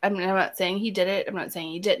 I'm not saying he did it. I'm not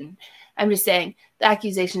saying he didn't. I'm just saying the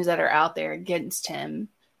accusations that are out there against him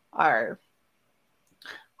are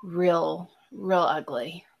real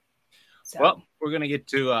ugly. So. Well, we're going to get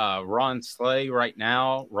to Ron Slay right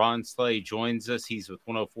now. Ron Slay joins us. He's with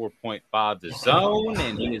 104.5 The Zone,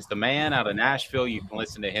 and he is the man out of Nashville. You can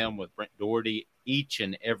listen to him with Brent Doherty each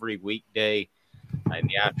and every weekday in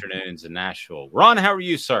the afternoons in Nashville. Ron, how are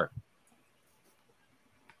you, sir?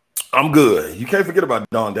 I'm good. You can't forget about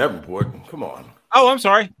Don Davenport. Come on. Oh, I'm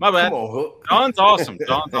sorry. My bad. Come on, Hook. Don's awesome.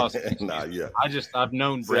 Don's awesome. Nah, yeah. I've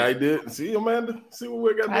known Brent. See, I did. See, Amanda? See what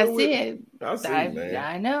we got to do with? I see it, man.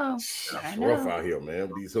 I know. It's rough out here, man,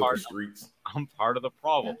 with these hooker streets. I'm part of the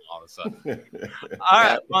problem all of a sudden. All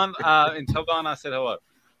right, Ron. Until Don, I said hello.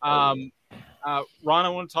 Ron, I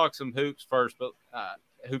want to talk some hoops first, but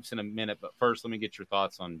hoops in a minute. But first, let me get your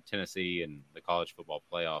thoughts on Tennessee and the college football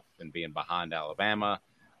playoff and being behind Alabama.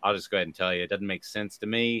 I'll just go ahead and tell you, it doesn't make sense to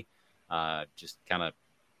me. Just kind of,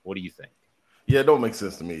 what do you think? Yeah, it don't make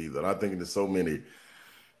sense to me either. I think there's so many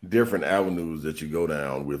different avenues that you go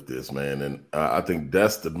down with this, man. And I think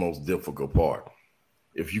that's the most difficult part.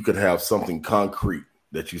 If you could have something concrete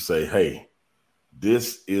that you say, hey,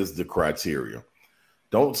 this is the criteria.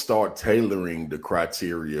 Don't start tailoring the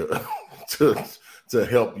criteria to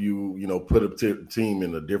help you, put a team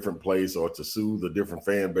in a different place or to soothe a different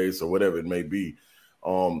fan base or whatever it may be.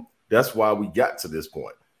 That's why we got to this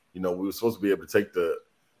point. We were supposed to be able to take the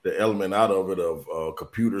element out of it of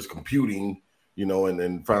computers computing, and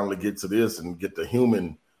then finally get to this and get the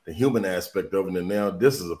human aspect of it. And now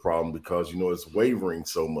this is a problem because, it's wavering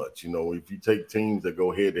so much. If you take teams that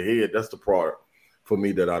go head to head, that's the part for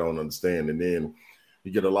me that I don't understand. And then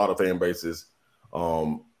you get a lot of fan bases,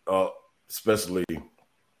 especially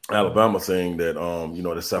Alabama, saying that,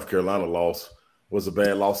 the South Carolina loss was a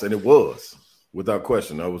bad loss. And it was, without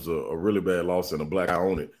question. That was a really bad loss and a black eye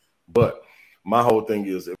on it. But my whole thing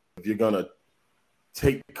is, if you're going to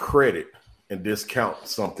take credit and discount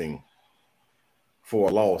something for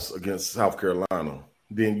a loss against South Carolina,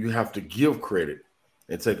 then you have to give credit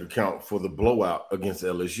and take account for the blowout against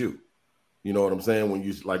LSU. You know what I'm saying? When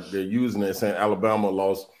they're using it, saying Alabama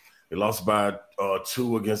lost, they lost by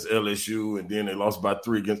 2 against LSU, and then they lost by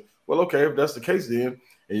 3 against. Well, okay, if that's the case, then,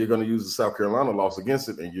 and you're going to use the South Carolina loss against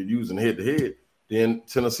it, and you're using head to head, then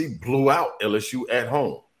Tennessee blew out LSU at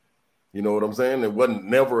home. You know what I'm saying? It wasn't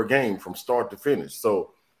never a game from start to finish.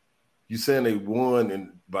 So you're saying they won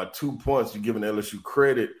and by 2 points, you're giving LSU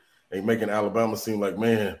credit and making Alabama seem like,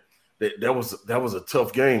 man, that was a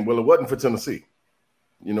tough game. Well, it wasn't for Tennessee.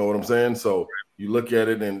 You know what I'm saying? So you look at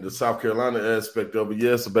it and the South Carolina aspect of it,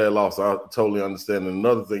 yeah, it's a bad loss. I totally understand. And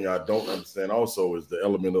another thing I don't understand also is the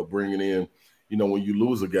element of bringing in, when you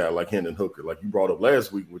lose a guy like Hendon Hooker, like you brought up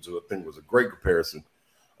last week, which I think was a great comparison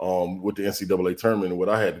with the NCAA tournament and what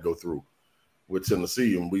I had to go through with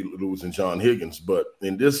Tennessee and we losing John Higgins. But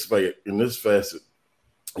in this facet,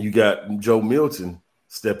 you got Joe Milton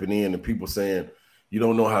stepping in and people saying, you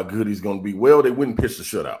don't know how good he's going to be. Well, they wouldn't pitch the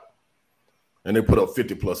shutout. and they put up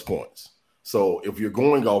 50-plus points. So if you're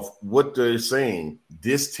going off what they're saying,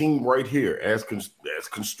 this team right here, as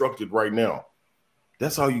constructed right now,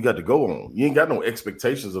 that's all you got to go on. You ain't got no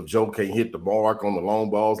expectations of Joe can't hit the mark on the long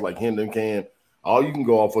balls like Hendon can. All you can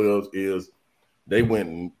go off of is they went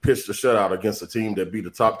and pitched a shutout against a team that beat the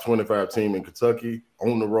top 25 team in Kentucky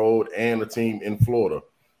on the road and a team in Florida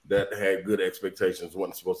that had good expectations,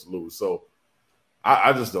 wasn't supposed to lose. So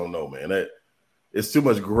I just don't know, man. It's too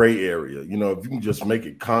much gray area. You know, if you can just make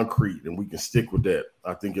it concrete and we can stick with that,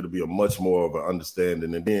 I think it'll be a much more of an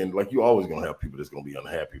understanding. And then, like, you're always going to have people that's going to be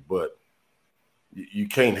unhappy, but you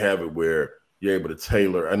can't have it where you're able to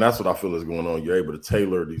tailor, and that's what I feel is going on. You're able to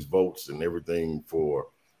tailor these votes and everything for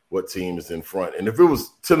what team is in front. And if it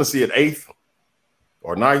was Tennessee at 8th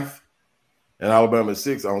or 9th and Alabama at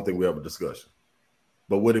 6th, I don't think we have a discussion.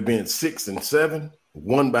 But with it being 6 and 7,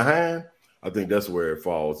 one behind, I think that's where it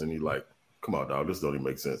falls. And you're like, come on, dog, this don't even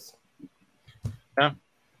make sense. Yeah,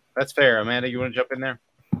 that's fair. Amanda, you want to jump in there?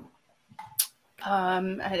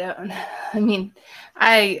 I don't. I mean,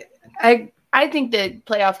 I think the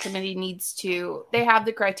playoff committee needs to. They have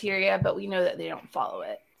the criteria, but we know that they don't follow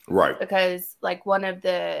it. Right. Because like one of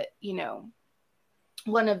the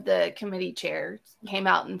committee chairs came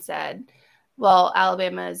out and said, well,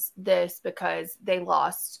 Alabama's this because they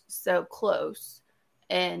lost so close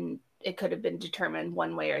and it could have been determined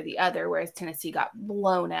one way or the other, whereas Tennessee got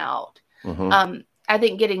blown out. Mm-hmm. I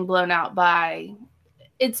think getting blown out by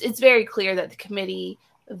it's very clear that the committee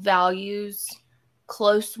values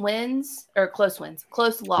close losses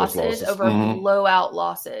over blowout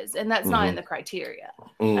losses. And that's not in the criteria.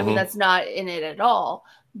 Mm-hmm. I mean, that's not in it at all.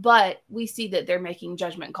 But we see that they're making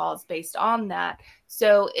judgment calls based on that.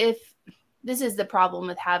 So if this is the problem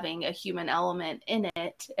with having a human element in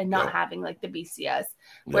it and not having like the BCS,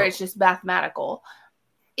 where it's just mathematical.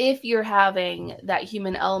 If you're having that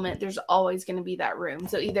human element, there's always going to be that room.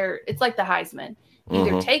 So either it's like the Heisman,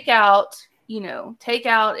 either take out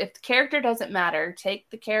if the character doesn't matter, take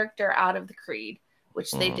the character out of the creed,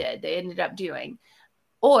 which they did. They ended up doing,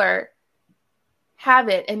 or have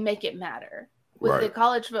it and make it matter. With the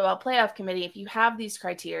college football playoff committee, if you have these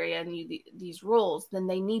criteria and these rules, then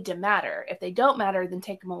they need to matter. If they don't matter, then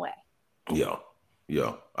take them away. Yeah,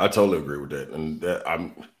 I totally agree with that. And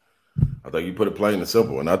I think you put it plain and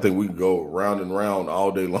simple. And I think we can go round and round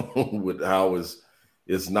all day long with how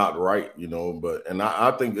it's not right, you know. But I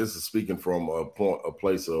think this is speaking from a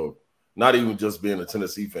place of not even just being a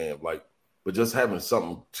Tennessee fan, but just having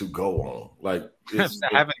something to go on,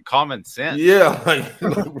 having common sense. Yeah,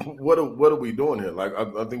 what are we doing here?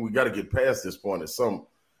 I think we got to get past this point at some.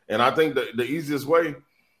 And I think the easiest way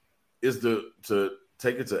is to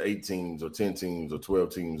take it to 8 teams or 10 teams or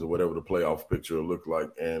 12 teams or whatever the playoff picture will look like,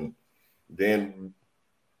 and then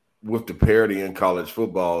with the parity in college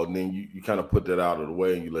football, and then you kind of put that out of the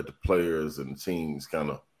way and you let the players and teams kind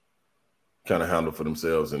of handle for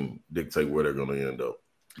themselves and dictate where they're going to end up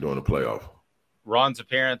during the playoff. Ron's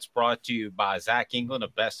appearance brought to you by Zach England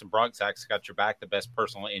of Best and Brock. Zach's got your back, the best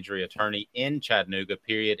personal injury attorney in Chattanooga,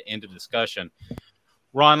 period. End of discussion.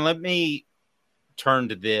 Ron, let me turn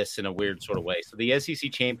to this in a weird sort of way. So the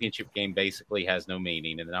SEC championship game basically has no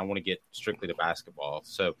meaning, and then I want to get strictly to basketball.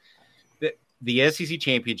 So the SEC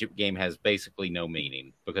championship game has basically no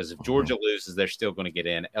meaning because if Georgia loses, they're still going to get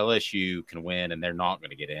in. LSU can win, and they're not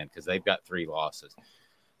going to get in because they've got 3 losses.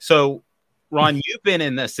 So, Ron, you've been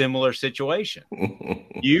in a similar situation.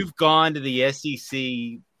 You've gone to the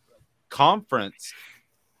SEC conference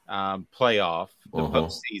playoff, the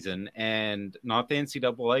postseason, and not the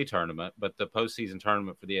NCAA tournament, but the postseason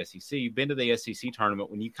tournament for the SEC. You've been to the SEC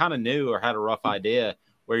tournament when you kind of knew or had a rough idea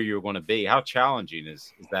where you were going to be. How challenging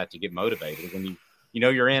is that to get motivated when you know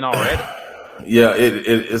you're in already? Yeah,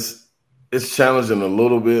 it's challenging a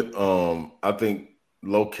little bit. I think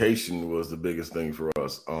location was the biggest thing for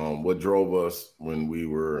us. What drove us when we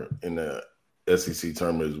were in the SEC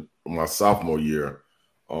tournament my sophomore year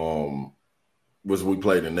was we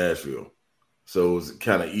played in Nashville. So it was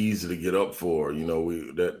kind of easy to get up for, you know,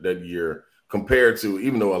 that year compared to,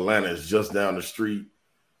 even though Atlanta is just down the street,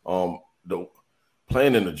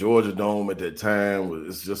 playing in the Georgia Dome at that time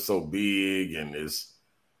it's just so big, and it's,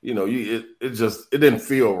 you know, it didn't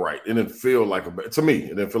feel right. It didn't feel like to me,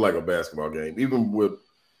 it didn't feel like a basketball game. Even with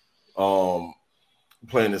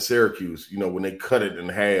playing in Syracuse, you know, when they cut it in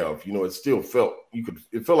half, you know, it still felt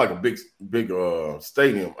it felt like a big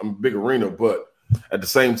stadium, big arena, but at the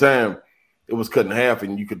same time, it was cut in half,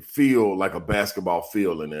 and you could feel like a basketball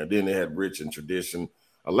feel in there. Then they had rich and tradition.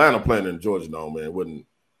 Atlanta playing in the Georgia Dome, man,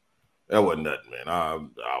 that wasn't nothing, man.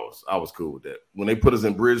 I was cool with that. When they put us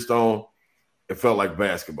in Bridgestone, it felt like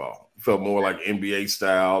basketball. It felt more like NBA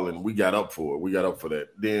style, and we got up for it. We got up for that.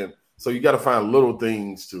 Then, so you got to find little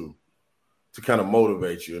things to kind of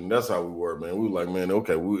motivate you, and that's how we were, man. We were like, man,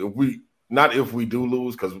 okay, if we do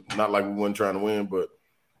lose, because not like we weren't trying to win, but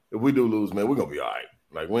if we do lose, man, we're gonna be all right.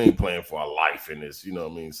 Like, we ain't playing for our life in this, you know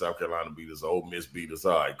what I mean? South Carolina beat us, Ole Miss beat us.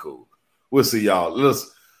 All right, cool. We'll see y'all.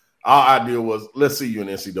 Our idea was, let's see you in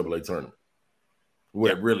the NCAA tournament,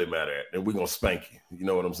 where it really matter at, and we're gonna spank you. You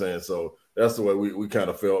know what I'm saying? So that's the way we kind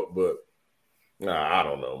of felt. But I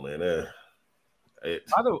don't know, man.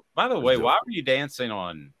 By the way, why were you dancing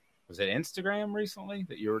on? Was it Instagram recently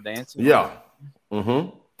that you were dancing? Yeah.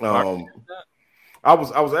 Mm-hmm. I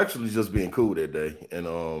was actually just being cool that day, and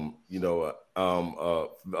a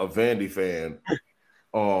Vandy fan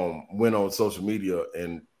went on social media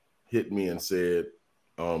and hit me and said,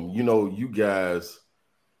 you guys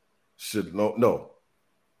should know.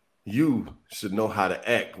 You should know how to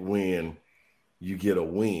act when you get a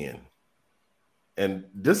win. And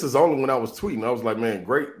this is only when I was tweeting. I was like, man,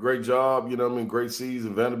 great job. You know what I mean? Great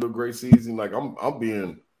season. Vanderbilt, great season. Like, I'm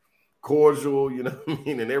being cordial, you know what I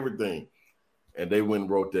mean, and everything. And they went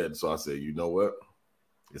and wrote that. So I said, you know what?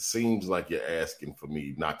 It seems like you're asking for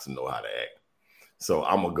me not to know how to act. So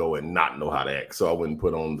I'm going to go and not know how to act. So I went and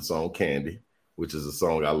put on the song Candy, which is a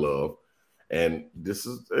song I love. And this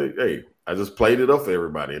is, hey, I just played it up for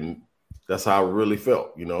everybody. And that's how I really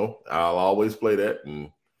felt, you know. I'll always play that,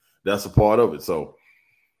 and that's a part of it. So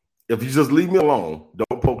if you just leave me alone,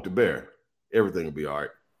 don't poke the bear, everything will be all right.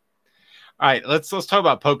 All right, let's talk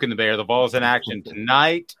about poking the bear. The ball's in action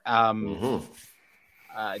tonight. Do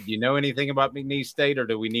you know anything about McNeese State, or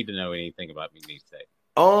do we need to know anything about McNeese State?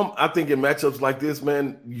 I think in matchups like this,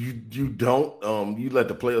 man, you don't. You let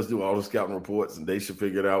the players do all the scouting reports, and they should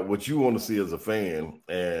figure it out. What you want to see as a fan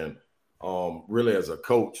and really as a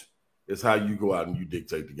coach is how you go out and you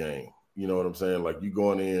dictate the game. You know what I'm saying? Like, you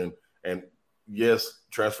going in, and yes,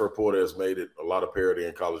 transfer portal has made it a lot of parity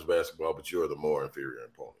in college basketball, but you're the more inferior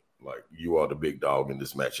opponent. Like, you are the big dog in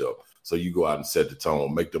this matchup. So you go out and set the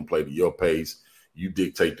tone, make them play to your pace. You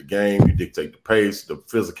dictate the game, you dictate the pace, the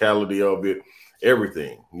physicality of it,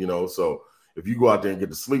 everything, you know. So if you go out there and get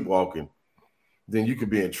the sleepwalking, then you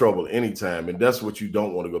could be in trouble anytime. And that's what you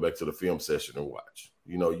don't want to go back to the film session and watch.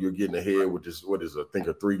 You know, you're getting ahead with this, a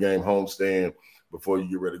 3-game homestand before you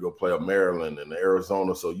get ready to go play up Maryland and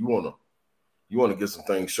Arizona. So you want to get some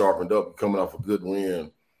things sharpened up. You're coming off a good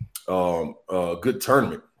win, good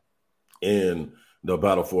tournament in the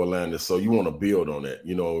Battle for Atlantis. So you want to build on that,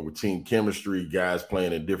 you know, with team chemistry, guys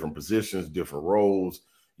playing in different positions, different roles.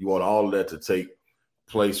 You want all of that to take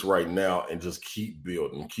place right now and just keep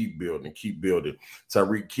building.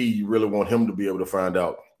 Tyreke Key, you really want him to be able to find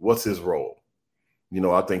out what's his role. You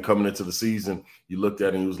know, I think coming into the season, you looked at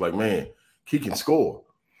it and you was like, man, Key can score.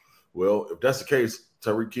 Well, if that's the case,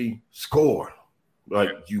 Tyreke Key, score.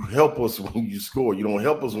 Like, you help us when you score. You don't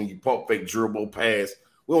help us when you pump fake, dribble, pass.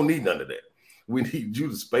 We don't need none of that. We need you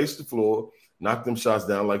to space the floor, knock them shots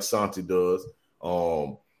down like Santi does.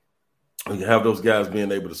 You have those guys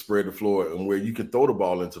being able to spread the floor, and where you can throw the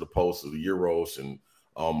ball into the post of the Euros and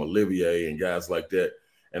Olivier and guys like that,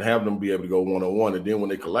 and have them be able to go one-on-one. And then when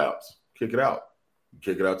they collapse, kick it out. You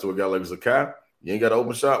kick it out to a guy like Zakai. You ain't got an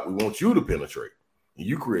open shot. We want you to penetrate, and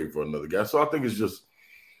you create for another guy. So I think it's just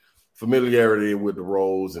familiarity with the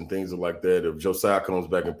roles and things like that. If Josiah comes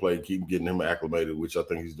back and play, keep getting him acclimated, which I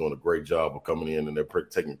think he's doing a great job of coming in, and they're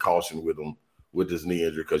taking caution with him with this knee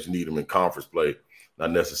injury because you need him in conference play, not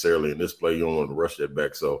necessarily in this play. You don't want to rush that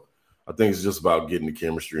back. So I think it's just about getting the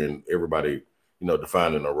chemistry and everybody, you know,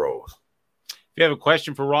 defining their roles. If you have a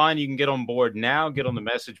question for Ron, you can get on board now, get on the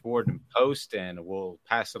message board and post, and we'll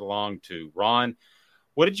pass it along to Ron.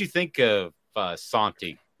 What did you think of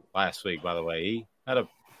Santi last week, by the way? He had a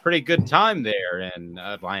pretty good time there in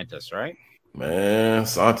Atlantis, right? Man,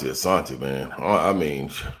 Santi, man. I mean,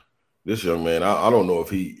 this young man, I don't know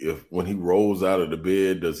if when he rolls out of the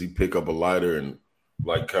bed, does he pick up a lighter and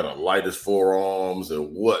like kind of light his forearms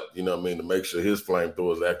and what, you know what I mean, to make sure his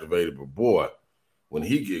flamethrower is activated. But boy, when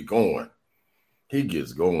he gets going,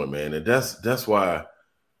 man. And that's why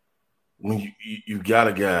when you got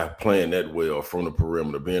a guy playing that well from the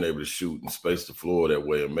perimeter, being able to shoot and space the floor that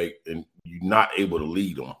way and you're not able to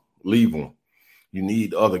leave them. You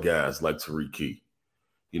need other guys like Tyreke Key.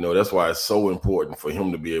 You know, that's why it's so important for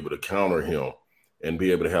him to be able to counter him and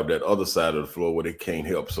be able to have that other side of the floor where they can't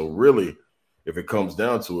help. So really, if it comes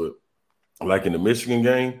down to it, like in the Michigan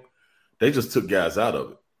game, they just took guys out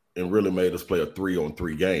of it and really made us play a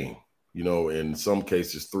 3-on-3 game. You know, in some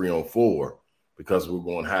cases 3-on-4 because we were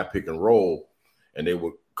going high pick and roll, and they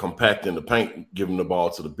were compacting the paint, giving the ball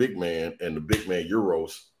to the big man, and the big man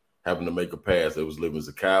Euros having to make a pass. They was leaving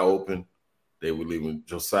Zakai open. They were leaving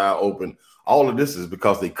Josiah open. All of this is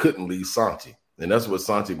because they couldn't leave Santi. And that's what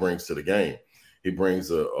Santi brings to the game. He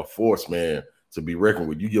brings a force, man, to be reckoned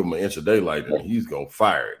with. You give him an inch of daylight, and he's going to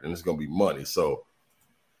fire it, and it's going to be money. So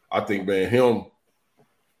I think, man,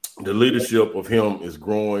 the leadership of him is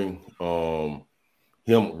growing.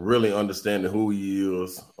 Him really understanding who he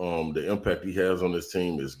is, the impact he has on this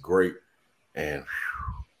team is great. And,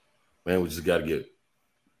 man, we just got to get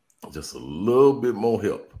just a little bit more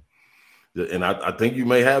help. And I think you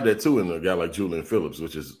may have that, too, in a guy like Julian Phillips,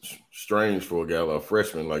 which is strange for a guy like a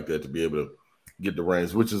freshman like that to be able to get the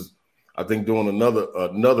reins, which is, I think, doing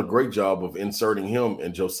another great job of inserting him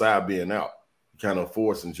and Josiah being out, kind of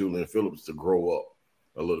forcing Julian Phillips to grow up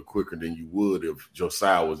a little quicker than you would if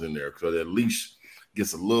Josiah was in there, because that leash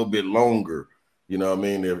gets a little bit longer. You know what I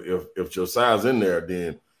mean? If Josiah's in there,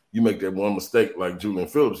 then you make that one mistake like Julian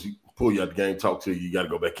Phillips, you pull you out the game, talk to you got to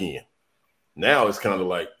go back in. Now it's kind of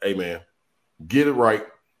like, hey, man, get it right,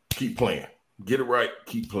 keep playing. Get it right,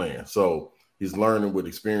 keep playing. So he's learning with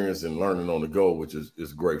experience and learning on the go, which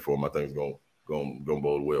is great for him. I think it's going to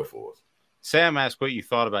bode well for us. Sam asked what you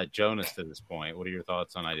thought about Jonas to this point. What are your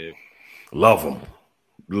thoughts on Aidoo? Love him.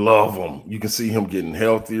 Love him. You can see him getting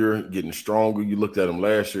healthier, getting stronger. You looked at him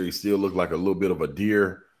last year. He still looked like a little bit of a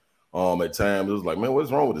deer at times. It was like, man,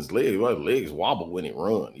 what's wrong with his legs? Why his legs wobble when he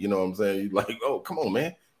run? You know what I'm saying? You're like, oh, come on,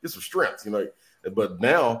 man. Get some strength. You know, but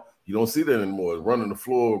now you don't see that anymore. Running the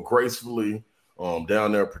floor gracefully,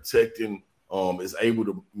 down there protecting, is able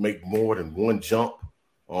to make more than one jump.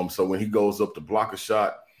 So when he goes up to block a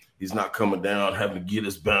shot, he's not coming down, having to get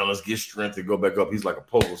his balance, get strength, and go back up. He's like a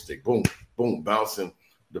pogo stick. Boom, boom, bouncing.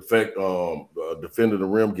 Defending the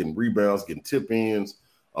rim, getting rebounds, getting tip ins,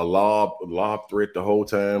 a lob threat the whole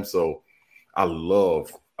time. So I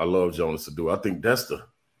love Jonas Aidoo. I think that's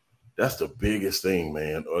the biggest thing,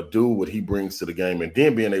 man. Aidoo, what he brings to the game, and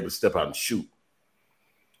then being able to step out and shoot.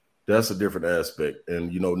 That's a different aspect.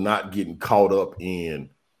 And, you know, not getting caught up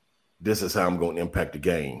in this is how I'm going to impact the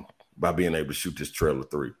game by being able to shoot this trailer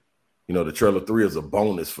three. You know, the trailer three is a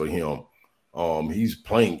bonus for him. He's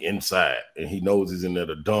playing inside, and he knows he's in there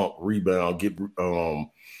to dunk, rebound, get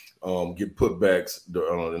putbacks,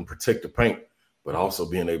 and protect the paint, but also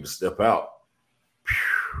being able to step out.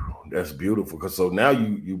 Whew, that's beautiful. Because so now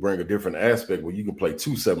you bring a different aspect where you can play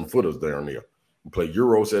 2 7-footers down there. You play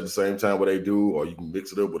Euros at the same time what they do, or you can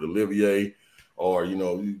mix it up with Olivier, or you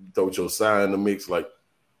know, you throw Josiah in the mix. Like,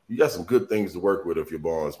 you got some good things to work with if you're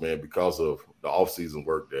Barnes, man, because of the offseason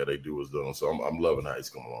work that they do is done. So I'm loving how he's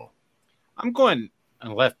coming along. I'm going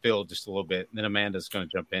on left field just a little bit, and then Amanda's going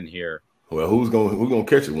to jump in here. Well, who's going to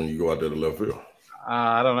catch it when you go out there to left field?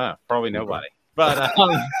 I don't know. Probably nobody. But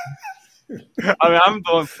I mean, I'm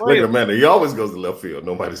going for Look at Amanda. He always goes to left field.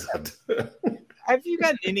 Nobody's out there. Have you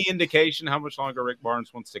got any indication how much longer Rick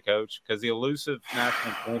Barnes wants to coach? Because the elusive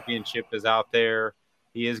national championship is out there.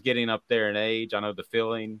 He is getting up there in age. I know the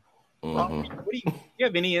feeling. Mm-hmm. Do you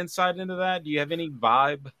have any insight into that? Do you have any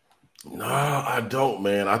vibe? No, I don't,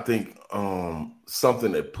 man. I think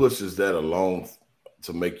something that pushes that along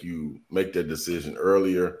to make you make that decision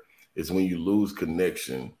earlier is when you lose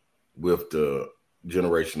connection with the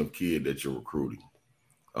generation of kid that you're recruiting.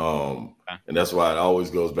 And that's why it always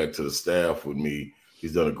goes back to the staff with me.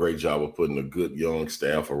 He's done a great job of putting a good young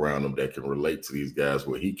staff around him that can relate to these guys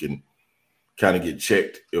where he can kind of get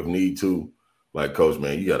checked if need to. Like, coach,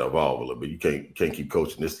 man, you got to evolve a little bit. You can't keep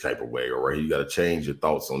coaching this type of way, all right? You got to change your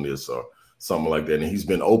thoughts on this or something like that. And he's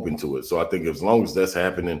been open to it. So I think as long as that's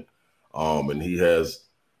happening, and he has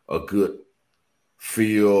a good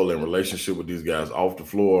feel and relationship with these guys off the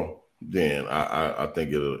floor, then I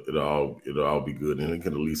think it'll all be good. And it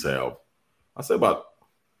can at least have, I say, about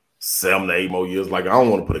 7 to 8 more years. Like, I don't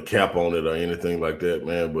want to put a cap on it or anything like that,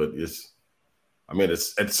 man. But it's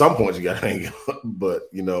at some point you got to hang up. But,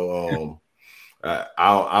 you know,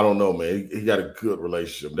 I don't know, man. He got a good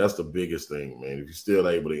relationship. That's the biggest thing, man. If you're still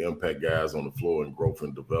able to impact guys on the floor and growth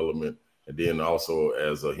and development, and then also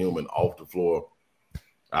as a human off the floor,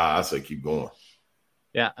 I say keep going.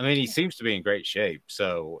 Yeah, I mean, he seems to be in great shape,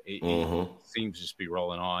 so it seems to just be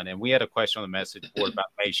rolling on. And we had a question on the message board about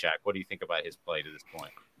Meshack. What do you think about his play to this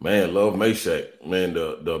point? Man, love Meshack. Man,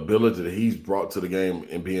 the ability that he's brought to the game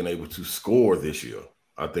and being able to score this year,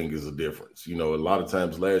 I think is a difference. You know, a lot of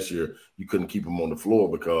times last year you couldn't keep him on the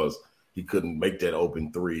floor because he couldn't make that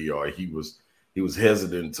open three, or he was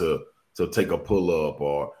hesitant to take a pull up,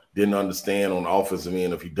 or didn't understand on the offensive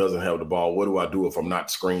end if he doesn't have the ball, what do I do if I'm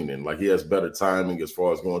not screening? Like, he has better timing as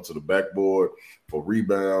far as going to the backboard for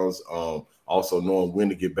rebounds, also knowing when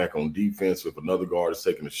to get back on defense if another guard is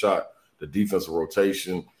taking a shot, the defensive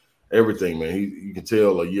rotation, everything, man. You can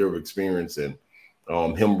tell a year of experience, and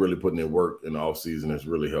him really putting in work in the offseason has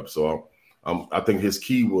really helped. So I think his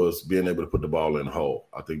key was being able to put the ball in the hole.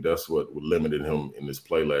 I think that's what limited him in his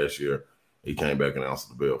play last year. He came back and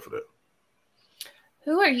answered the bell for that.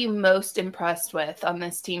 Who are you most impressed with on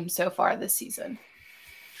this team so far this season?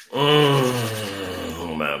 Who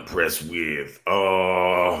am I impressed with?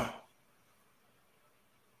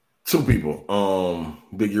 Two people.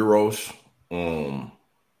 Big Euros.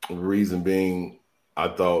 Reason being, I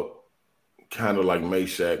thought kind of like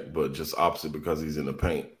Meshack, but just opposite because he's in the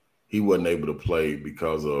paint. He wasn't able to play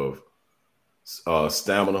because of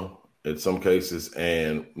stamina in some cases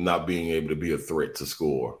and not being able to be a threat to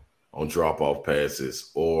score on drop-off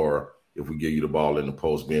passes, or if we give you the ball in the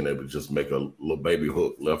post, being able to just make a little baby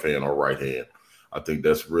hook left hand or right hand. I think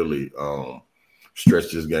that's really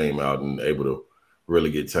stretched his game out and able to really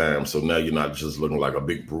get time. So now you're not just looking like a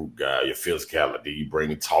big brute guy. Your physicality, you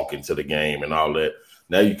bring talking to the game and all that.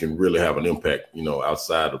 Now you can really have an impact,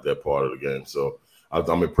 outside of that part of the game. So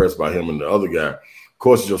I'm impressed by him and the other guy. Of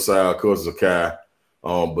course, Josiah, of course, Zakai,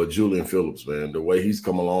 but Julian Phillips, man, the way he's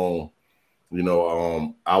come along,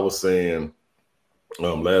 I was saying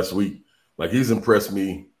last week, like he's impressed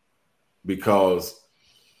me because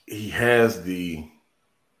he has the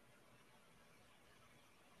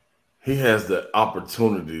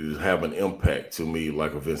opportunity to have an impact to me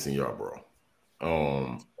like a Vincent Yarbrough.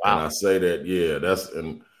 Wow. And I say that,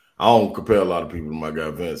 and I don't compare a lot of people to my guy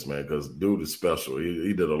Vince, man, because dude is special.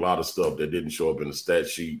 He did a lot of stuff that didn't show up in the stat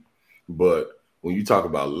sheet. But when you talk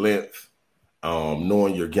about length,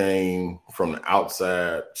 knowing your game from the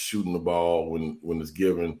outside, shooting the ball when it's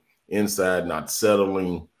given, inside, not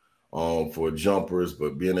settling for jumpers,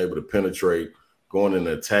 but being able to penetrate, going and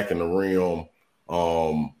attacking the rim.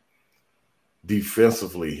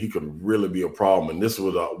 Defensively, he could really be a problem. And this is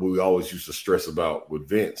what we always used to stress about with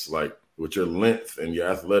Vince. Like, with your length and your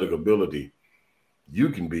athletic ability, you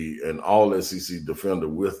can be an all-SEC defender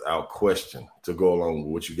without question to go along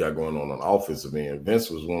with what you got going on offensive end.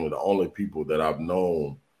 Vince was one of the only people that I've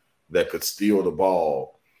known that could steal the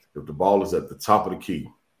ball. If the ball is at the top of the key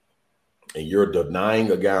and you're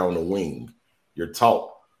denying a guy on the wing, you're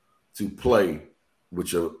taught to play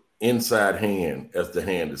with your inside hand as the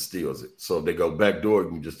hand that steals it. So if they go back door, you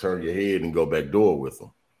can just turn your head and go back door with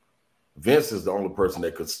them. Vince is the only person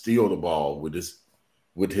that could steal the ball with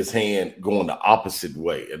his hand going the opposite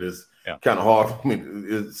way. It is kind of hard for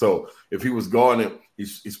me. So if he was guarding it,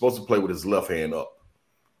 he's supposed to play with his left hand up.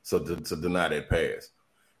 So to deny that pass,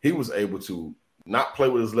 he was able to not play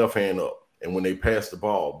with his left hand up. And when they pass the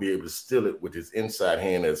ball, be able to steal it with his inside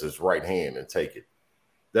hand as his right hand and take it.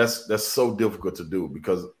 That's so difficult to do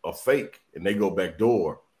because a fake and they go back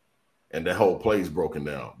door and the whole play is broken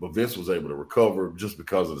down. But Vince was able to recover just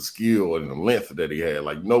because of the skill and the length that he had.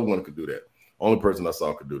 Like, no one could do that. Only person I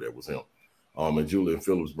saw could do that was him. And Julian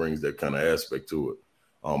Phillips brings that kind of aspect to it.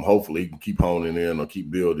 Hopefully he can keep honing in or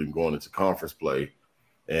keep building going into conference play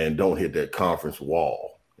and don't hit that conference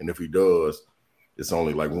wall. And if he does, it's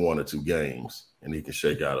only like 1 or 2 games and he can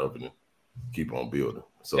shake out of it and keep on building.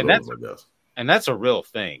 So that's a real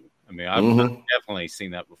thing. I mean, I've definitely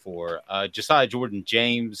seen that before. Josiah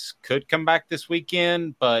Jordan-James could come back this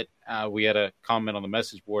weekend, but we had a comment on the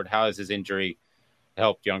message board. How has his injury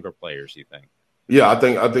helped younger players, you think? Yeah, I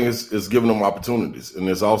think it's giving them opportunities, and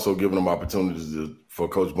it's also giving them opportunities for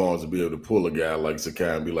Coach Barnes to be able to pull a guy like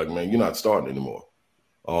Zakai and be like, man, you're not starting anymore.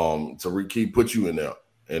 Tariq Key put you in there,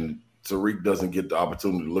 and Tariq doesn't get the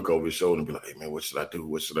opportunity to look over his shoulder and be like, hey, man, what should I do?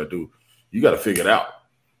 What should I do? You got to figure it out.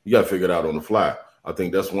 You got to figure it out on the fly. I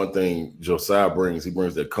think that's one thing Josiah brings. He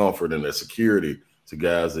brings that comfort and that security to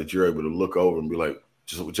guys that you're able to look over and be like,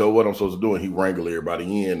 Joe, what I'm supposed to do? And he wrangle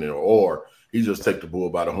everybody in, or he just take the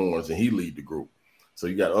bull by the horns and he lead the group. So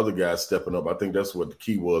you got other guys stepping up. I think that's what the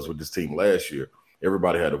key was with this team last year.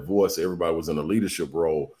 Everybody had a voice. Everybody was in a leadership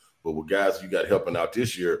role. But with guys you got helping out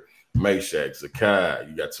this year, Meshack, Zakai,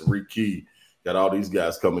 you got Tariq Key, got all these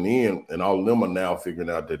guys coming in, and all of them are now figuring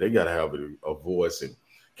out that they got to have a voice and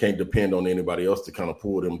can't depend on anybody else to kind of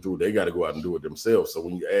pull them through. They got to go out and do it themselves. So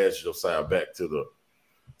when you add Josiah back to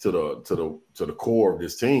the core of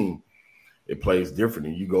this team, it plays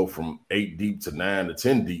differently. You go from 8 deep to 9 to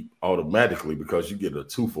 10 deep automatically because you get a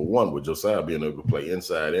 2-for-1 with Josiah being able to play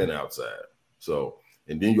inside and outside. So,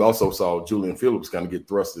 and then you also saw Julian Phillips kind of get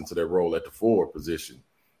thrust into that role at the forward position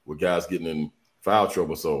with guys getting in foul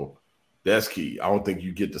trouble. So that's key. I don't think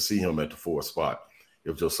you get to see him at the 4th spot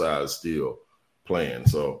if Josiah is still playing.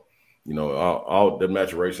 So, you know, all the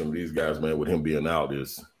maturation of these guys, man, with him being out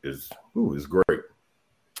is great.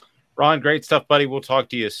 Ron, great stuff, buddy. We'll talk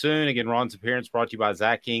to you soon. Again, Ron's appearance brought to you by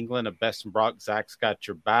Zach England of Best and Brock. Zach's got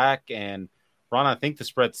your back. And, Ron, I think the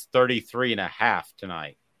spread's 33.5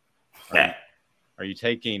 tonight. Are you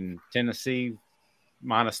taking Tennessee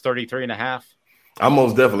minus 33.5? I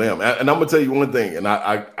most definitely am. And I'm going to tell you one thing, and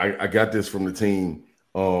I got this from the team.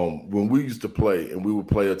 When we used to play, and we would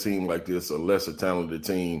play a team like this, a lesser talented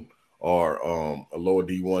team or a lower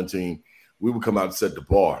D1 team, we would come out and set the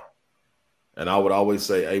bar. And I would always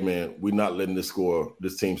say, hey, man, we're not letting this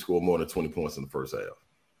team score more than 20 points in the first half.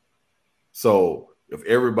 So if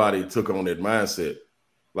everybody took on that mindset,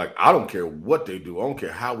 like, I don't care what they do. I don't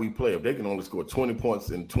care how we play. If they can only score 20 points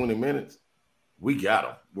in 20 minutes, we got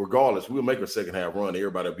them. Regardless, we'll make a second half run.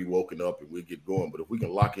 Everybody will be woken up and we'll get going. But if we can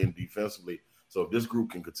lock in defensively, so if this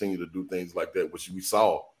group can continue to do things like that, which we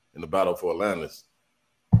saw in the battle for Atlantis,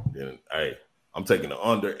 then, hey, I'm taking the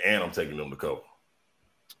under and I'm taking them to cover.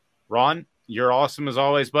 Ron, you're awesome as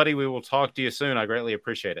always, buddy. We will talk to you soon. I greatly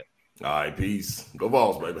appreciate it. All right, peace. Go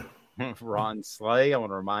Vols, baby. Ron Slay, I want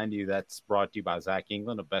to remind you that's brought to you by Zach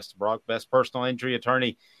England of Best of Brock, best personal injury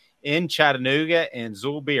attorney in Chattanooga, and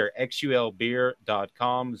Zool Beer,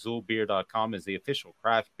 xulbeer.com. Zoolbeer.com is the official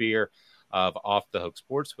craft beer of Off the Hook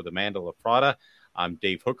Sports with Amanda LaFrada. I'm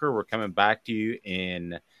Dave Hooker. We're coming back to you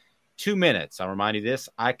in 2 minutes. I'll remind you this: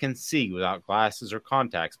 I can see without glasses or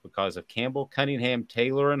contacts because of Campbell, Cunningham,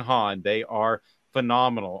 Taylor, and Hahn. They are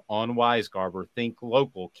phenomenal on Weisgarber. Think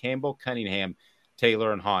local. Campbell, Cunningham,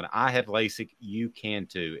 Taylor, and Hahn. I have LASIK. You can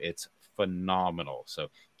too. It's phenomenal. So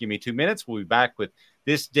give me 2 minutes. We'll be back with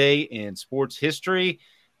this day in sports history.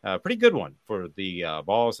 Pretty good one for the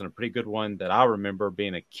Vols, and a pretty good one that I remember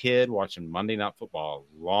being a kid watching Monday Night Football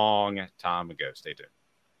a long time ago. Stay tuned.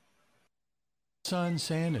 Sun,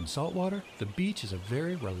 sand, and salt water, the beach is a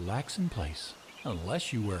very relaxing place.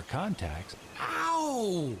 Unless you wear contacts.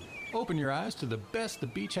 Ow! Open your eyes to the best the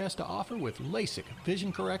beach has to offer with LASIK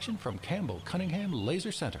vision correction from Campbell Cunningham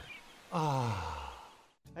Laser Center.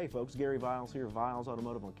 Hey folks, Gary Viles here, Viles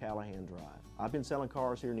Automotive on Callahan Drive. I've been selling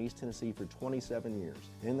cars here in East Tennessee for 27 years.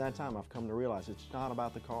 In that time, I've come to realize it's not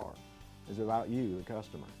about the car. It's about you, the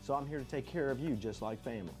customer. So I'm here to take care of you just like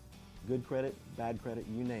family. Good credit, bad credit,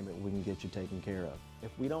 you name it, we can get you taken care of.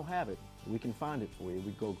 If we don't have it, we can find it for you.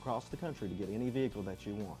 We go across the country to get any vehicle that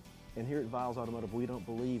you want. And here at Viles Automotive, we don't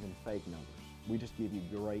believe in fake numbers. We just give you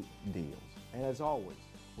great deals. And as always,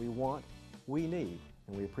 we want, we need,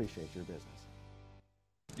 and we appreciate your business.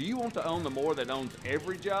 Do you want to own the more that owns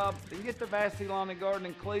every job? Then get to Vassey Lawn and Garden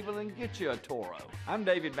in Cleveland and get you a Toro. I'm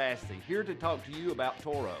David Vassey, here to talk to you about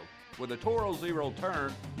Toro. With a Toro Zero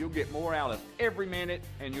Turn, you'll get more out of every minute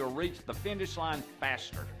and you'll reach the finish line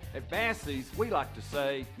faster. At Vassey's, we like to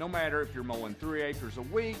say, no matter if you're mowing 3 acres a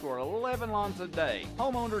week or 11 lawns a day,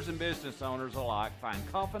 homeowners and business owners alike find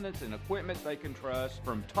confidence in equipment they can trust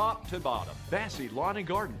from top to bottom. Vassey Lawn and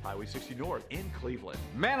Garden, Highway 60 North in Cleveland.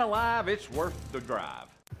 Man alive, it's worth the drive.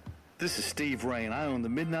 This is Steve Rain. I own the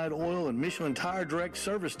Midnight Oil and Michelin Tire Direct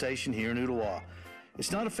service station here in Ooltewah.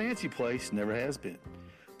 It's not a fancy place, never has been,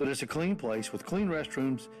 but it's a clean place with clean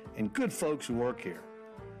restrooms and good folks who work here.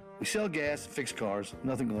 We sell gas and fix cars,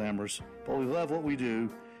 nothing glamorous, but we love what we do,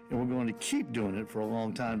 and we're going to keep doing it for a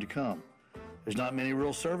long time to come. There's not many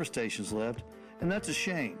real service stations left, and that's a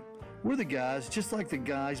shame. We're the guys just like the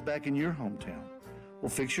guys back in your hometown. We'll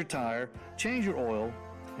fix your tire, change your oil,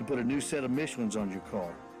 and put a new set of Michelins on your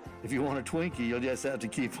car. If you want a Twinkie, you'll just have to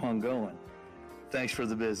keep on going. Thanks for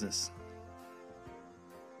the business.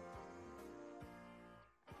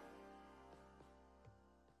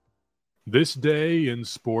 This day in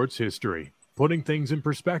sports history, putting things in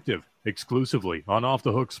perspective, exclusively on Off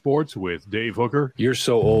the Hook Sports with Dave Hooker. You're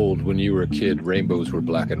so old. When you were a kid, rainbows were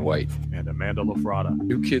black and white. And Amanda LaFrada.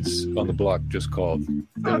 New Kids on the Block just called.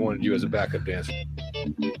 They wanted you as a backup dancer.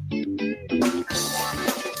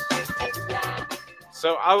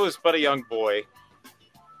 So I was but a young boy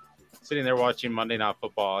sitting there watching Monday Night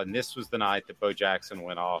Football, and this was the night that Bo Jackson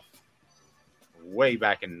went off way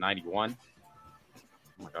back in 91.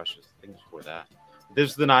 Oh, my gosh, I think before that. This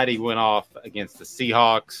was the night he went off against the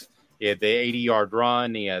Seahawks. He had the 80-yard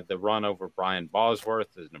run. He had the run over Brian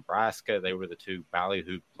Bosworth of Nebraska. They were the two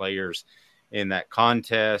ballyhoo players in that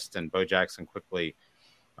contest, and Bo Jackson quickly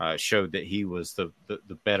showed that he was the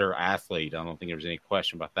better athlete. I don't think there was any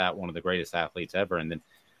question about that. One of the greatest athletes ever. And then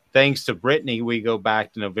thanks to Brittany, we go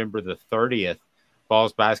back to November the 30th.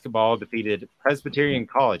 Vols basketball defeated Presbyterian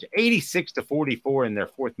College 86-44 in their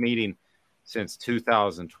fourth meeting since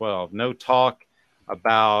 2012. No talk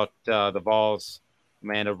about the Vols,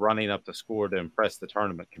 Amanda, running up the score to impress the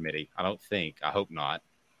tournament committee. I don't think. I hope not.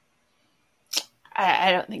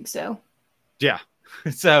 I don't think so. Yeah.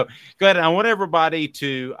 So go ahead. I want everybody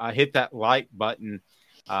to hit that like button.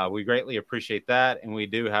 We greatly appreciate that. And we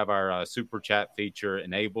do have our super chat feature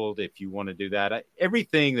enabled if you want to do that.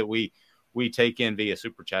 Everything that we take in via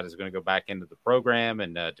super chat is going to go back into the program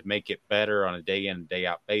and to make it better on a day in and day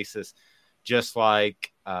out basis, just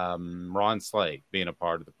like Ron Slade being a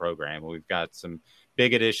part of the program. We've got some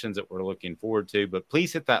big additions that we're looking forward to, but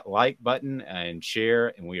please hit that like button and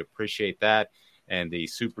share, and we appreciate that. And the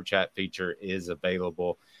super chat feature is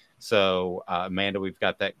available. So Amanda, we've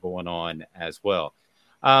got that going on as well.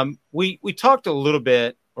 We talked a little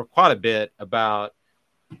bit, or quite a bit, about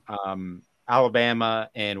Alabama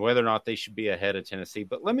and whether or not they should be ahead of Tennessee.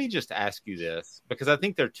 But let me just ask you this, because I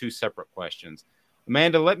think they're two separate questions.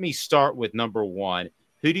 Amanda, let me start with number one.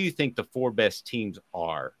 Who do you think the 4 best teams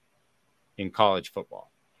are in college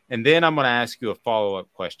football? And then I'm going to ask you a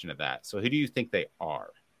follow-up question to that. So who do you think they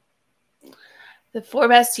are? The 4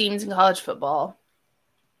 best teams in college football.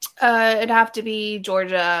 It'd have to be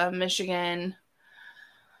Georgia, Michigan.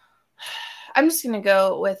 I'm just going to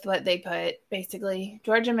go with what they put, basically.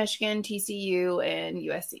 Georgia, Michigan, TCU, and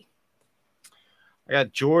USC. I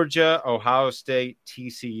got Georgia, Ohio State,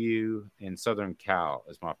 TCU, and Southern Cal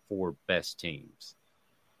as my 4 best teams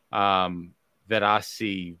that I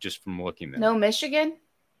see just from looking at them. No Michigan?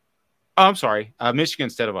 Oh, I'm sorry. Michigan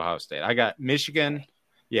instead of Ohio State. I got Michigan,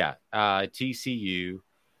 TCU.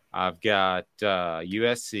 I've got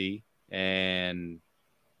USC, and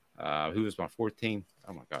who was my 4th team?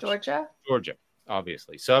 Oh, my gosh. Georgia,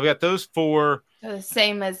 obviously. So I've got those 4. They're the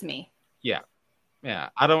same as me. Yeah.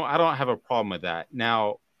 I don't have a problem with that.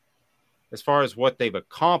 Now, as far as what they've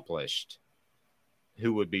accomplished,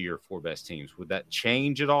 who would be your 4 best teams? Would that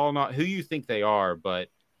change at all? Not who you think they are, but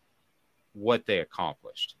what they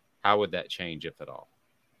accomplished. How would that change, if at all?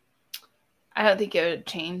 I don't think it would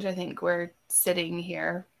change. I think we're sitting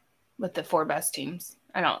here with the 4 best teams.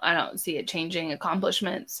 I don't see it changing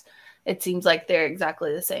accomplishments. It seems like they're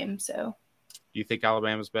exactly the same. So, do you think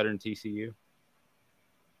Alabama's better than TCU?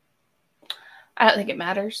 I don't think it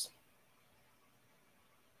matters.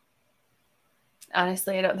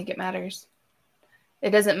 Honestly, I don't think it matters. It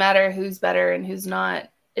doesn't matter who's better and who's not.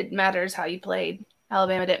 It matters how you played.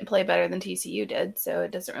 Alabama didn't play better than TCU did, so it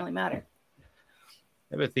doesn't really matter.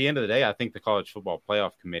 Yeah, but at the end of the day, I think the College Football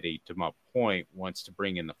Playoff Committee, to my point, wants to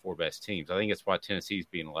bring in the 4 best teams. I think it's why Tennessee's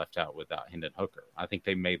being left out without Hendon Hooker. I think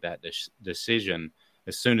they made that decision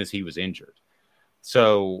as soon as he was injured.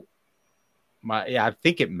 So, I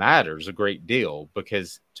think it matters a great deal,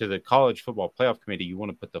 because to the College Football Playoff Committee, you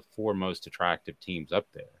want to put the 4 most attractive teams up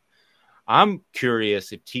there. I'm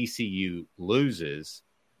curious, if TCU loses,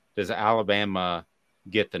 does Alabama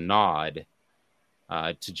get the nod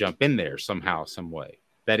to jump in there somehow, some way?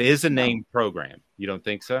 That is a named program. You don't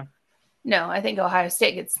think so? No, I think Ohio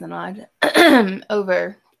State gets the nod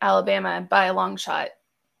over Alabama by a long shot,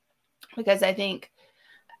 because I think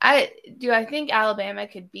Alabama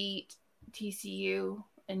could beat TCU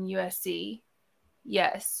and USC.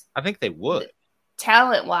 Yes. I think they would.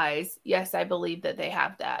 Talent-wise, yes, I believe that they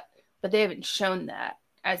have that, but they haven't shown that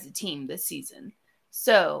as a team this season.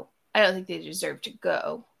 So I don't think they deserve to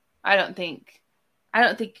go. I think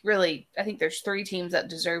there's 3 teams that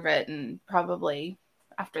deserve it, and probably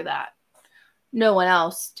after that, no one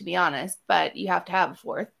else, to be honest, but you have to have a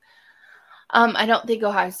 4th. I don't think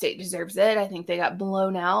Ohio State deserves it. I think they got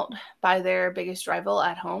blown out by their biggest rival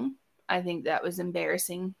at home. I think that was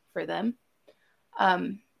embarrassing for them.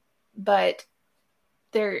 But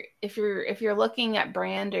if you're looking at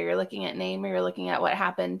brand, or you're looking at name, or you're looking at what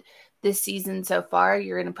happened this season so far,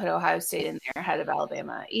 you're going to put Ohio State in there ahead of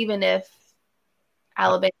Alabama, even if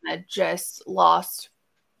Alabama just lost,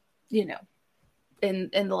 in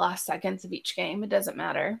the last seconds of each game. It doesn't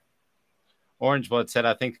matter. Orange Blood said,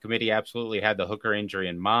 I think the committee absolutely had the Hooker injury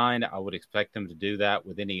in mind. I would expect them to do that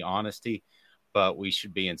with any honesty, but we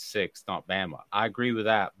should be in 6th, not Bama. I agree with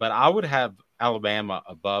that, but I would have Alabama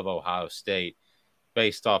above Ohio State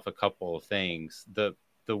based off a couple of things. The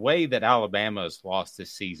way that Alabama has lost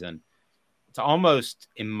this season, it's almost,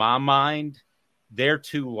 in my mind, their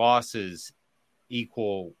 2 losses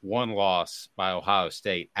equal 1 loss by Ohio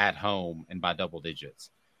State at home and by double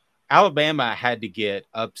digits. Alabama had to get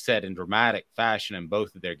upset in dramatic fashion in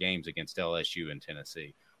both of their games against LSU and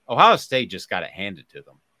Tennessee. Ohio State just got it handed to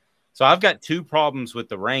them. So I've got 2 problems with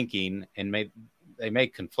the ranking, and they may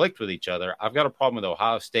conflict with each other. I've got a problem with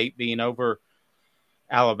Ohio State being over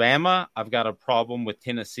Alabama. I've got a problem with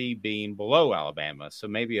Tennessee being below Alabama. So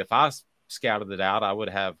maybe if I scouted it out, I would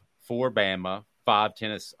have 4 Bama, 5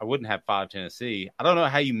 Tennessee. I wouldn't have 5 Tennessee. I don't know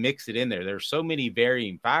how you mix it in there. There's so many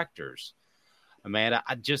varying factors, Amanda.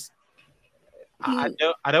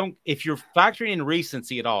 I don't. If you're factoring in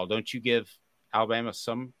recency at all, don't you give Alabama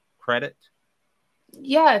some credit?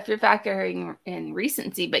 Yeah, if you're factoring in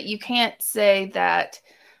recency, but you can't say that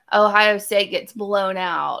Ohio State gets blown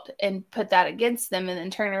out and put that against them and then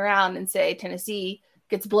turn around and say Tennessee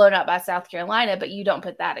gets blown out by South Carolina, but you don't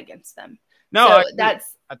put that against them. No, so that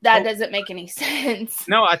doesn't make any sense.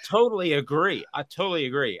 No, I totally agree.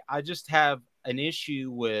 I just have an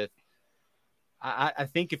issue with, I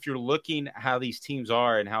think if you're looking at how these teams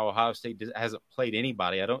are and how Ohio State hasn't played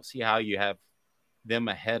anybody, I don't see how you have them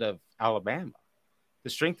ahead of Alabama. The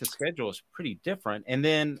strength of schedule is pretty different. And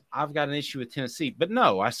then I've got an issue with Tennessee. But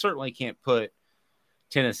no, I certainly can't put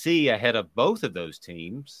Tennessee ahead of both of those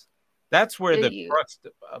teams. That's where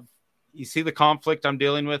you see the conflict I'm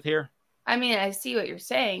dealing with here? I mean, I see what you're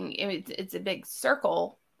saying. It's a big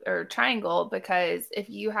circle or triangle, because if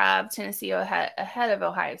you have Tennessee ahead of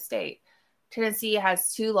Ohio State, Tennessee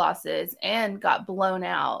has 2 losses and got blown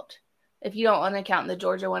out. If you don't want to count the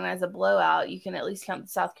Georgia one as a blowout, you can at least count the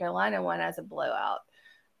South Carolina one as a blowout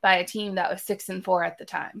by a team that was 6-4 at the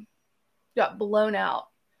time. Got blown out,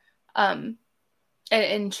 and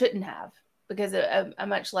shouldn't have, because of a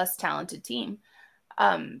much less talented team.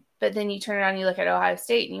 But then you turn around and you look at Ohio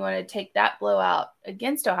State and you want to take that blowout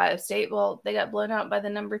against Ohio State. Well, they got blown out by the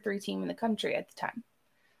number 3 team in the country at the time.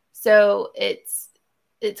 So it's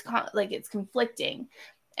conflicting.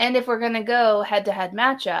 And if we're going to go head-to-head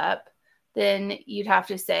matchup, then you'd have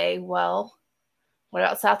to say, well, what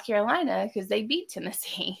about South Carolina? Because they beat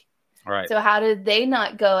Tennessee. Right. So how did they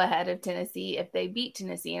not go ahead of Tennessee if they beat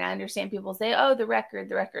Tennessee? And I understand people say, oh, the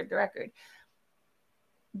record.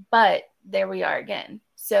 But there we are again.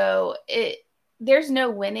 So there's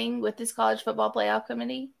no winning with this college football playoff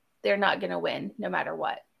committee. They're not going to win no matter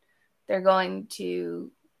what. They're going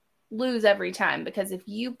to lose every time, because if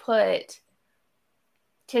you put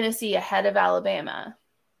Tennessee ahead of Alabama,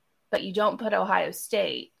 but you don't put Ohio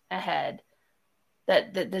State ahead,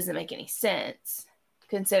 that doesn't make any sense,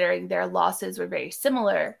 considering their losses were very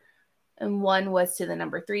similar. And one was to the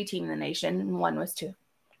number 3 team in the nation, and one was to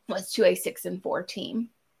a 6-4 team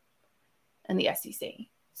in the SEC.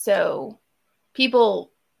 So people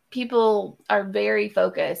are very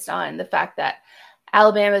focused on the fact that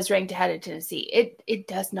Alabama is ranked ahead of Tennessee. It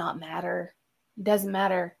does not matter. It doesn't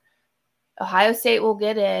matter. Ohio State will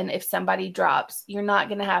get in if somebody drops. You're not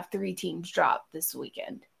going to have 3 teams drop this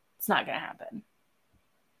weekend. It's not going to happen.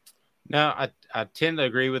 No, I tend to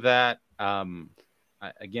agree with that.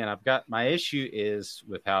 Again, I've got my issue is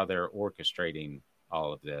with how they're orchestrating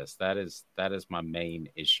all of this. That is my main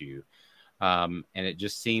issue. And it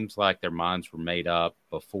just seems like their minds were made up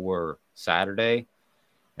before Saturday,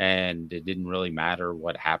 and it didn't really matter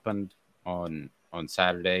what happened on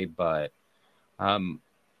Saturday. But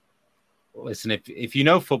listen, if you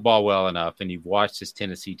know football well enough and you've watched this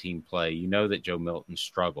Tennessee team play, you know that Joe Milton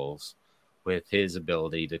struggles with his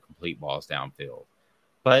ability to complete balls downfield.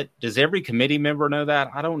 But does every committee member know that?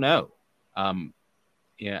 I don't know. And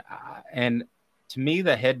to me,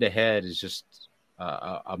 the head-to-head is just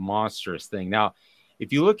a monstrous thing. Now,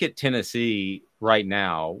 if you look at Tennessee right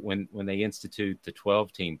now, when they institute the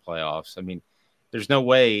 12-team playoffs, I mean, there's no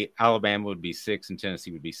way Alabama would be 6 and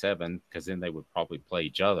Tennessee would be 7, because then they would probably play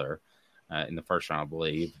each other in the first round, I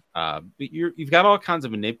believe. But you've got all kinds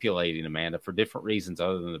of manipulating, Amanda, for different reasons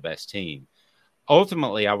other than the best team.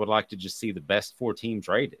 Ultimately, I would like to just see the best 4 teams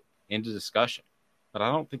rated into discussion, but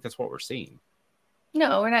I don't think that's what we're seeing.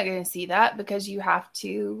 No, we're not going to see that, because you have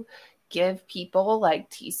to give people like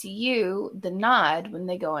TCU the nod when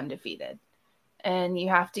they go undefeated. And you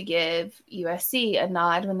have to give USC a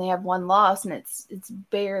nod when they have 1 loss, and it's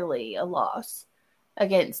barely a loss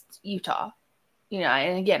against Utah.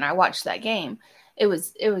 And again, I watched that game. It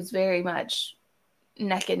was very much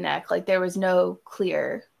neck and neck. Like, there was no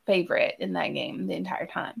clear favorite in that game the entire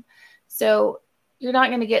time. So you're not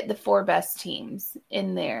going to get the 4 best teams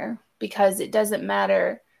in there, because it doesn't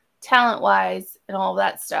matter talent-wise, and all of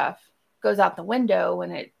that stuff goes out the window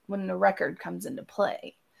when the record comes into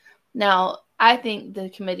play. Now, I think the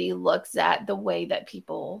committee looks at the way that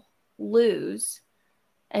people lose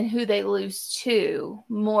and who they lose to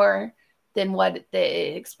more than what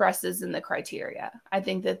it expresses in the criteria. I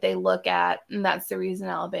think that they look at, and that's the reason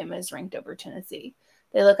Alabama is ranked over Tennessee,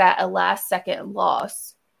 they look at a last-second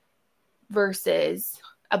loss versus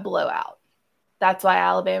a blowout. That's why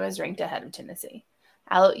Alabama is ranked ahead of Tennessee.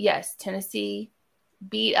 Yes, Tennessee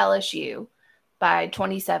beat LSU by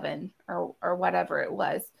 27 or whatever it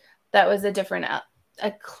was. That was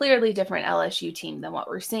a clearly different LSU team than what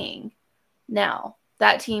we're seeing now.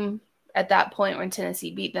 That team at that point when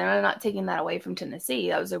Tennessee beat them, I'm not taking that away from Tennessee.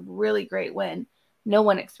 That was a really great win. No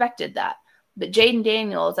one expected that. But Jaden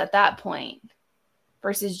Daniels at that point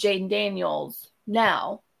versus Jaden Daniels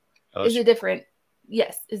now is a different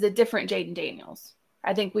Jaden Daniels.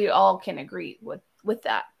 I think we all can agree with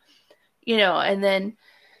that. And then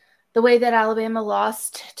the way that Alabama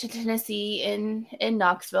lost to Tennessee in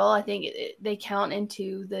Knoxville, I think they count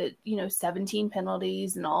into the 17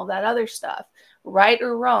 penalties and all that other stuff. Right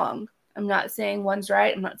or wrong, I'm not saying one's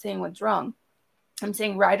right. I'm not saying one's wrong. I'm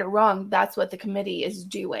saying right or wrong, that's what the committee is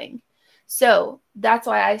doing. So that's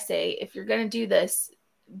why I say if you're going to do this,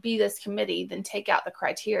 be this committee, then take out the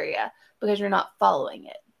criteria because you're not following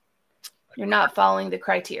it. You're not following the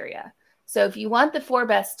criteria. So if you want the 4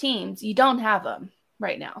 best teams, you don't have them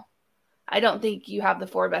right now. I don't think you have the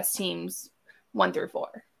 4 best teams 1 through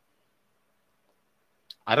 4.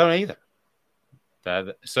 I don't either.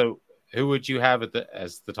 So who would you have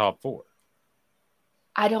as the top 4?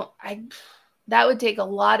 That would take a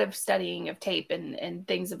lot of studying of tape and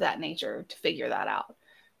things of that nature to figure that out.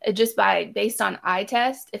 Just based on eye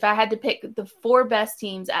test, if I had to pick the 4 best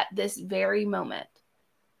teams at this very moment,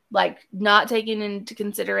 like not taking into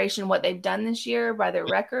consideration what they've done this year by their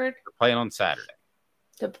record. Playing on Saturday.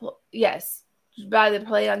 Yes, by the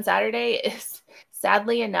play on Saturday is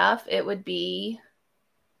sadly enough, it would be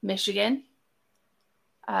Michigan,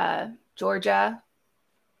 Georgia,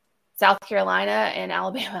 South Carolina, and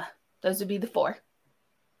Alabama. Those would be the 4.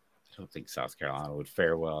 I don't think South Carolina would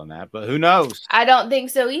fare well in that, but who knows? I don't think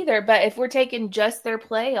so either. But if we're taking just their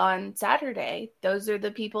play on Saturday, those are the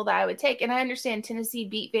people that I would take. And I understand Tennessee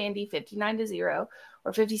beat Vandy 59-0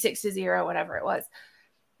 or 56-0, whatever it was.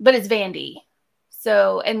 But it's Vandy.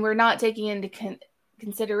 So, and we're not taking into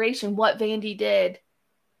consideration what Vandy did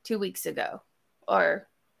 2 weeks ago or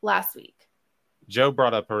last week. Joe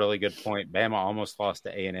brought up a really good point. Bama almost lost to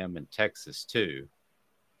A&M in Texas, too.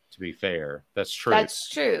 To be fair, that's true. That's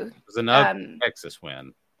true. It was an ugly Texas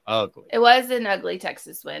win. Ugly. It was an ugly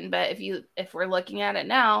Texas win, but if we're looking at it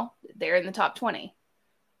now, they're in the top 20.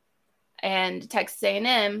 And Texas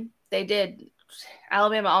A&M,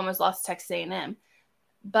 Alabama almost lost Texas A&M,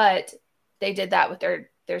 but they did that with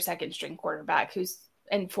their second string quarterback who's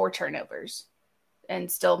in 4 turnovers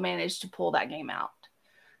and still managed to pull that game out.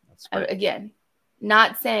 Again,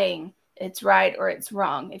 not saying it's right or it's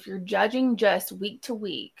wrong. If you're judging just week to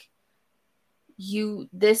week,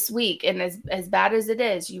 this week, and as bad as it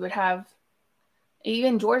is, you would have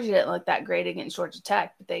even Georgia didn't look that great against Georgia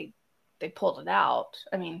Tech, but they pulled it out.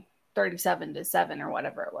 I mean, 37-7 or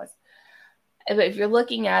whatever it was. But if you're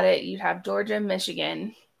looking at it, you'd have Georgia,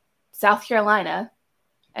 Michigan, South Carolina,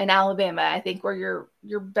 and Alabama. I think were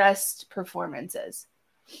your best performances.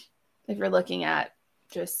 If you're looking at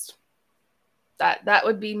just that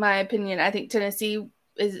would be my opinion. I think Tennessee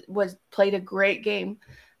played a great game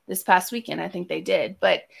this past weekend. I think they did.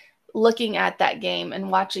 But looking at that game and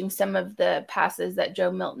watching some of the passes that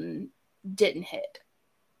Joe Milton didn't hit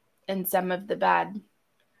and some of the bad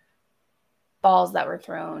balls that were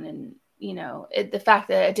thrown and, the fact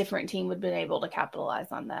that a different team would have been able to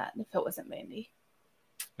capitalize on that if it wasn't Vandy.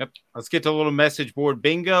 Yep. Let's get to a little message board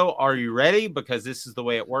bingo. Are you ready? Because this is the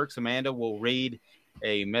way it works. Amanda will read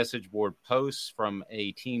a message board post from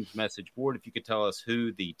a team's message board. If you could tell us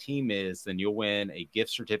who the team is, then you'll win a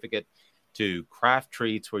gift certificate to Craft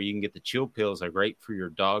Treats, where you can get the chill pills. They're great for your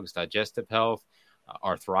dog's digestive health,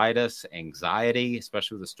 arthritis, anxiety,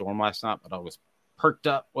 especially with the storm last night. My dog was perked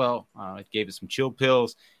up. Well, it gave us some chill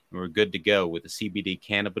pills, and we're good to go with the CBD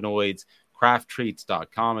cannabinoids.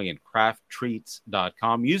 CraftTreats.com. Again,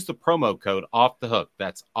 CraftTreats.com. Use the promo code Off the Hook.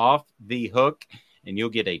 That's Off the Hook, and you'll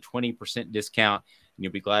get a 20% discount. And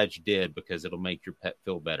you'll be glad you did, because it'll make your pet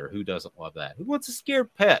feel better. Who doesn't love that? Who wants a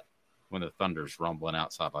scared pet when the thunder's rumbling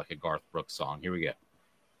outside like a Garth Brooks song? Here we go.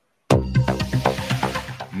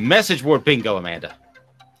 Message board bingo, Amanda.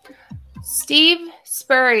 Steve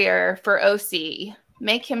Spurrier for OC.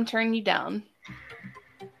 Make him turn you down.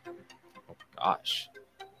 Oh, gosh.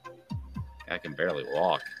 I can barely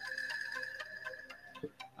walk.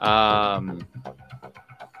 I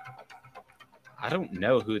don't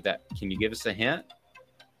know who that. Can you give us a hint?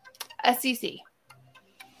 SEC.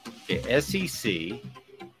 Okay, SEC.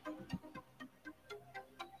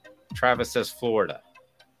 Travis says Florida.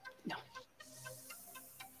 No.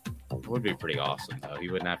 It would be pretty awesome, though. He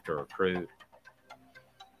wouldn't have to recruit.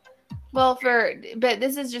 Well, but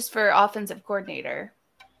this is just for offensive coordinator,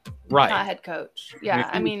 right? Not head coach. Yeah,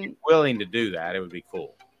 I mean, willing to do that, it would be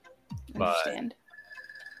cool. Understand.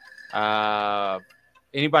 But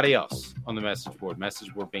anybody else on the message board?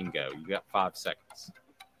 Message board bingo. You got 5 seconds.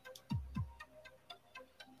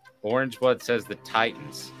 Orange Blood says the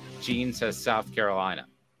Titans. Gene says South Carolina.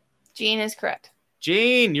 Gene is correct.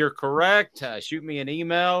 Gene, you're correct. Shoot me an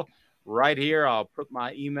email. right here. I'll put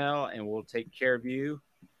my email and we'll take care of you.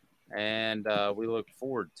 And we look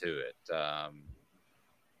forward to it.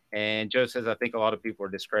 And Joe says, I think a lot of people are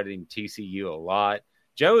discrediting TCU a lot.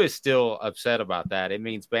 Joe is still upset about that. It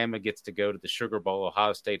means Bama gets to go to the Sugar Bowl.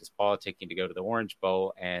 Ohio State is politicking to go to the Orange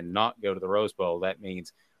Bowl and not go to the Rose Bowl. That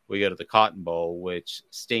means we go to the Cotton Bowl, which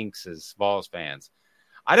stinks as Vols fans.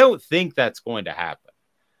 I don't think that's going to happen,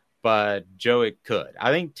 but Joe, it could.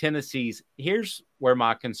 I think Tennessee's – here's where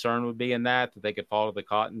my concern would be in that they could follow the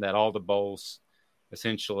Cotton, that all the bowls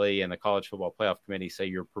essentially and the College Football Playoff Committee say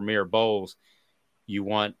your premier bowls, you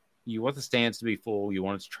want the stands to be full. You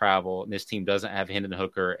want it to travel. And this team doesn't have Hendon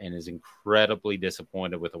Hooker and is incredibly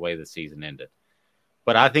disappointed with the way the season ended.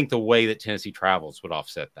 But I think the way that Tennessee travels would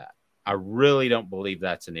offset that. I really don't believe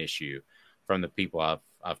that's an issue from the people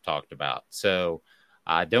I've talked about. So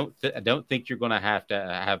I don't think you're going to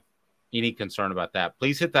have any concern about that.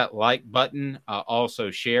 Please hit that like button.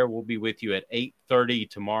 Also share. We'll be with you at 8:30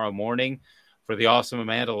 tomorrow morning for the awesome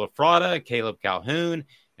Amanda LaFrada, Caleb Calhoun,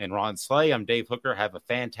 and Ron Slay. I'm Dave Hooker. Have a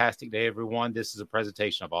fantastic day, everyone. This is a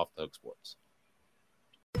presentation of Off the Hook Sports.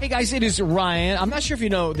 Hey, guys, it is Ryan. I'm not sure if you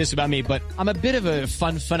know this about me, but I'm a bit of a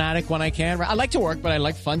fun fanatic when I can. I like to work, but I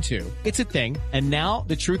like fun, too. It's a thing. And now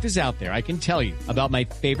the truth is out there. I can tell you about my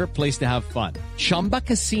favorite place to have fun, Chumba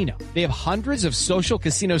Casino. They have hundreds of social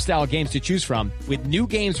casino-style games to choose from with new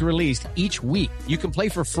games released each week. You can play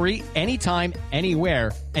for free anytime,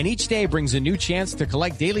 anywhere, and each day brings a new chance to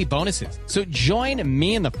collect daily bonuses. So join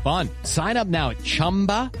me in the fun. Sign up now at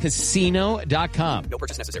ChumbaCasino.com. No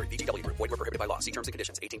purchase necessary. VGW Group. Void where prohibited by law. See terms and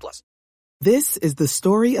conditions. 18+. This is the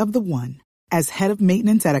story of the one. As head of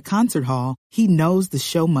maintenance at a concert hall, he knows the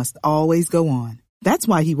show must always go on. That's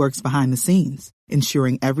why he works behind the scenes,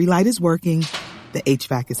 ensuring every light is working, the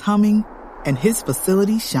HVAC is humming, and his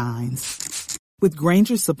facility shines. With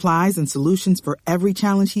Grainger's supplies and solutions for every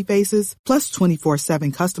challenge he faces, plus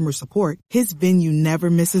 24/7 customer support, his venue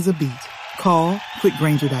never misses a beat. Call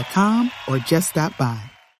quickgrainger.com or just stop by.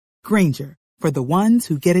 Grainger, for the ones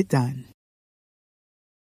who get it done.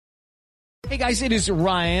 Hey, guys, it is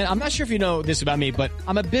Ryan. I'm not sure if you know this about me, but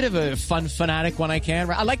I'm a bit of a fun fanatic when I can.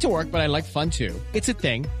 I like to work, but I like fun, too. It's a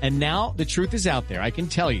thing. And now the truth is out there. I can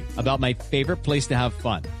tell you about my favorite place to have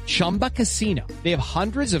fun, Chumba Casino. They have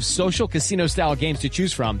hundreds of social casino-style games to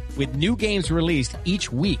choose from with new games released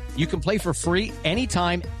each week. You can play for free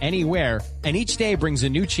anytime, anywhere, and each day brings a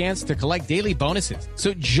new chance to collect daily bonuses.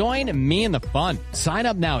 So join me in the fun. Sign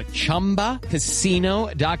up now at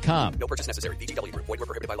ChumbaCasino.com. No purchase necessary. VGW Group. Void where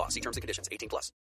prohibited by law. See terms and conditions. 18+.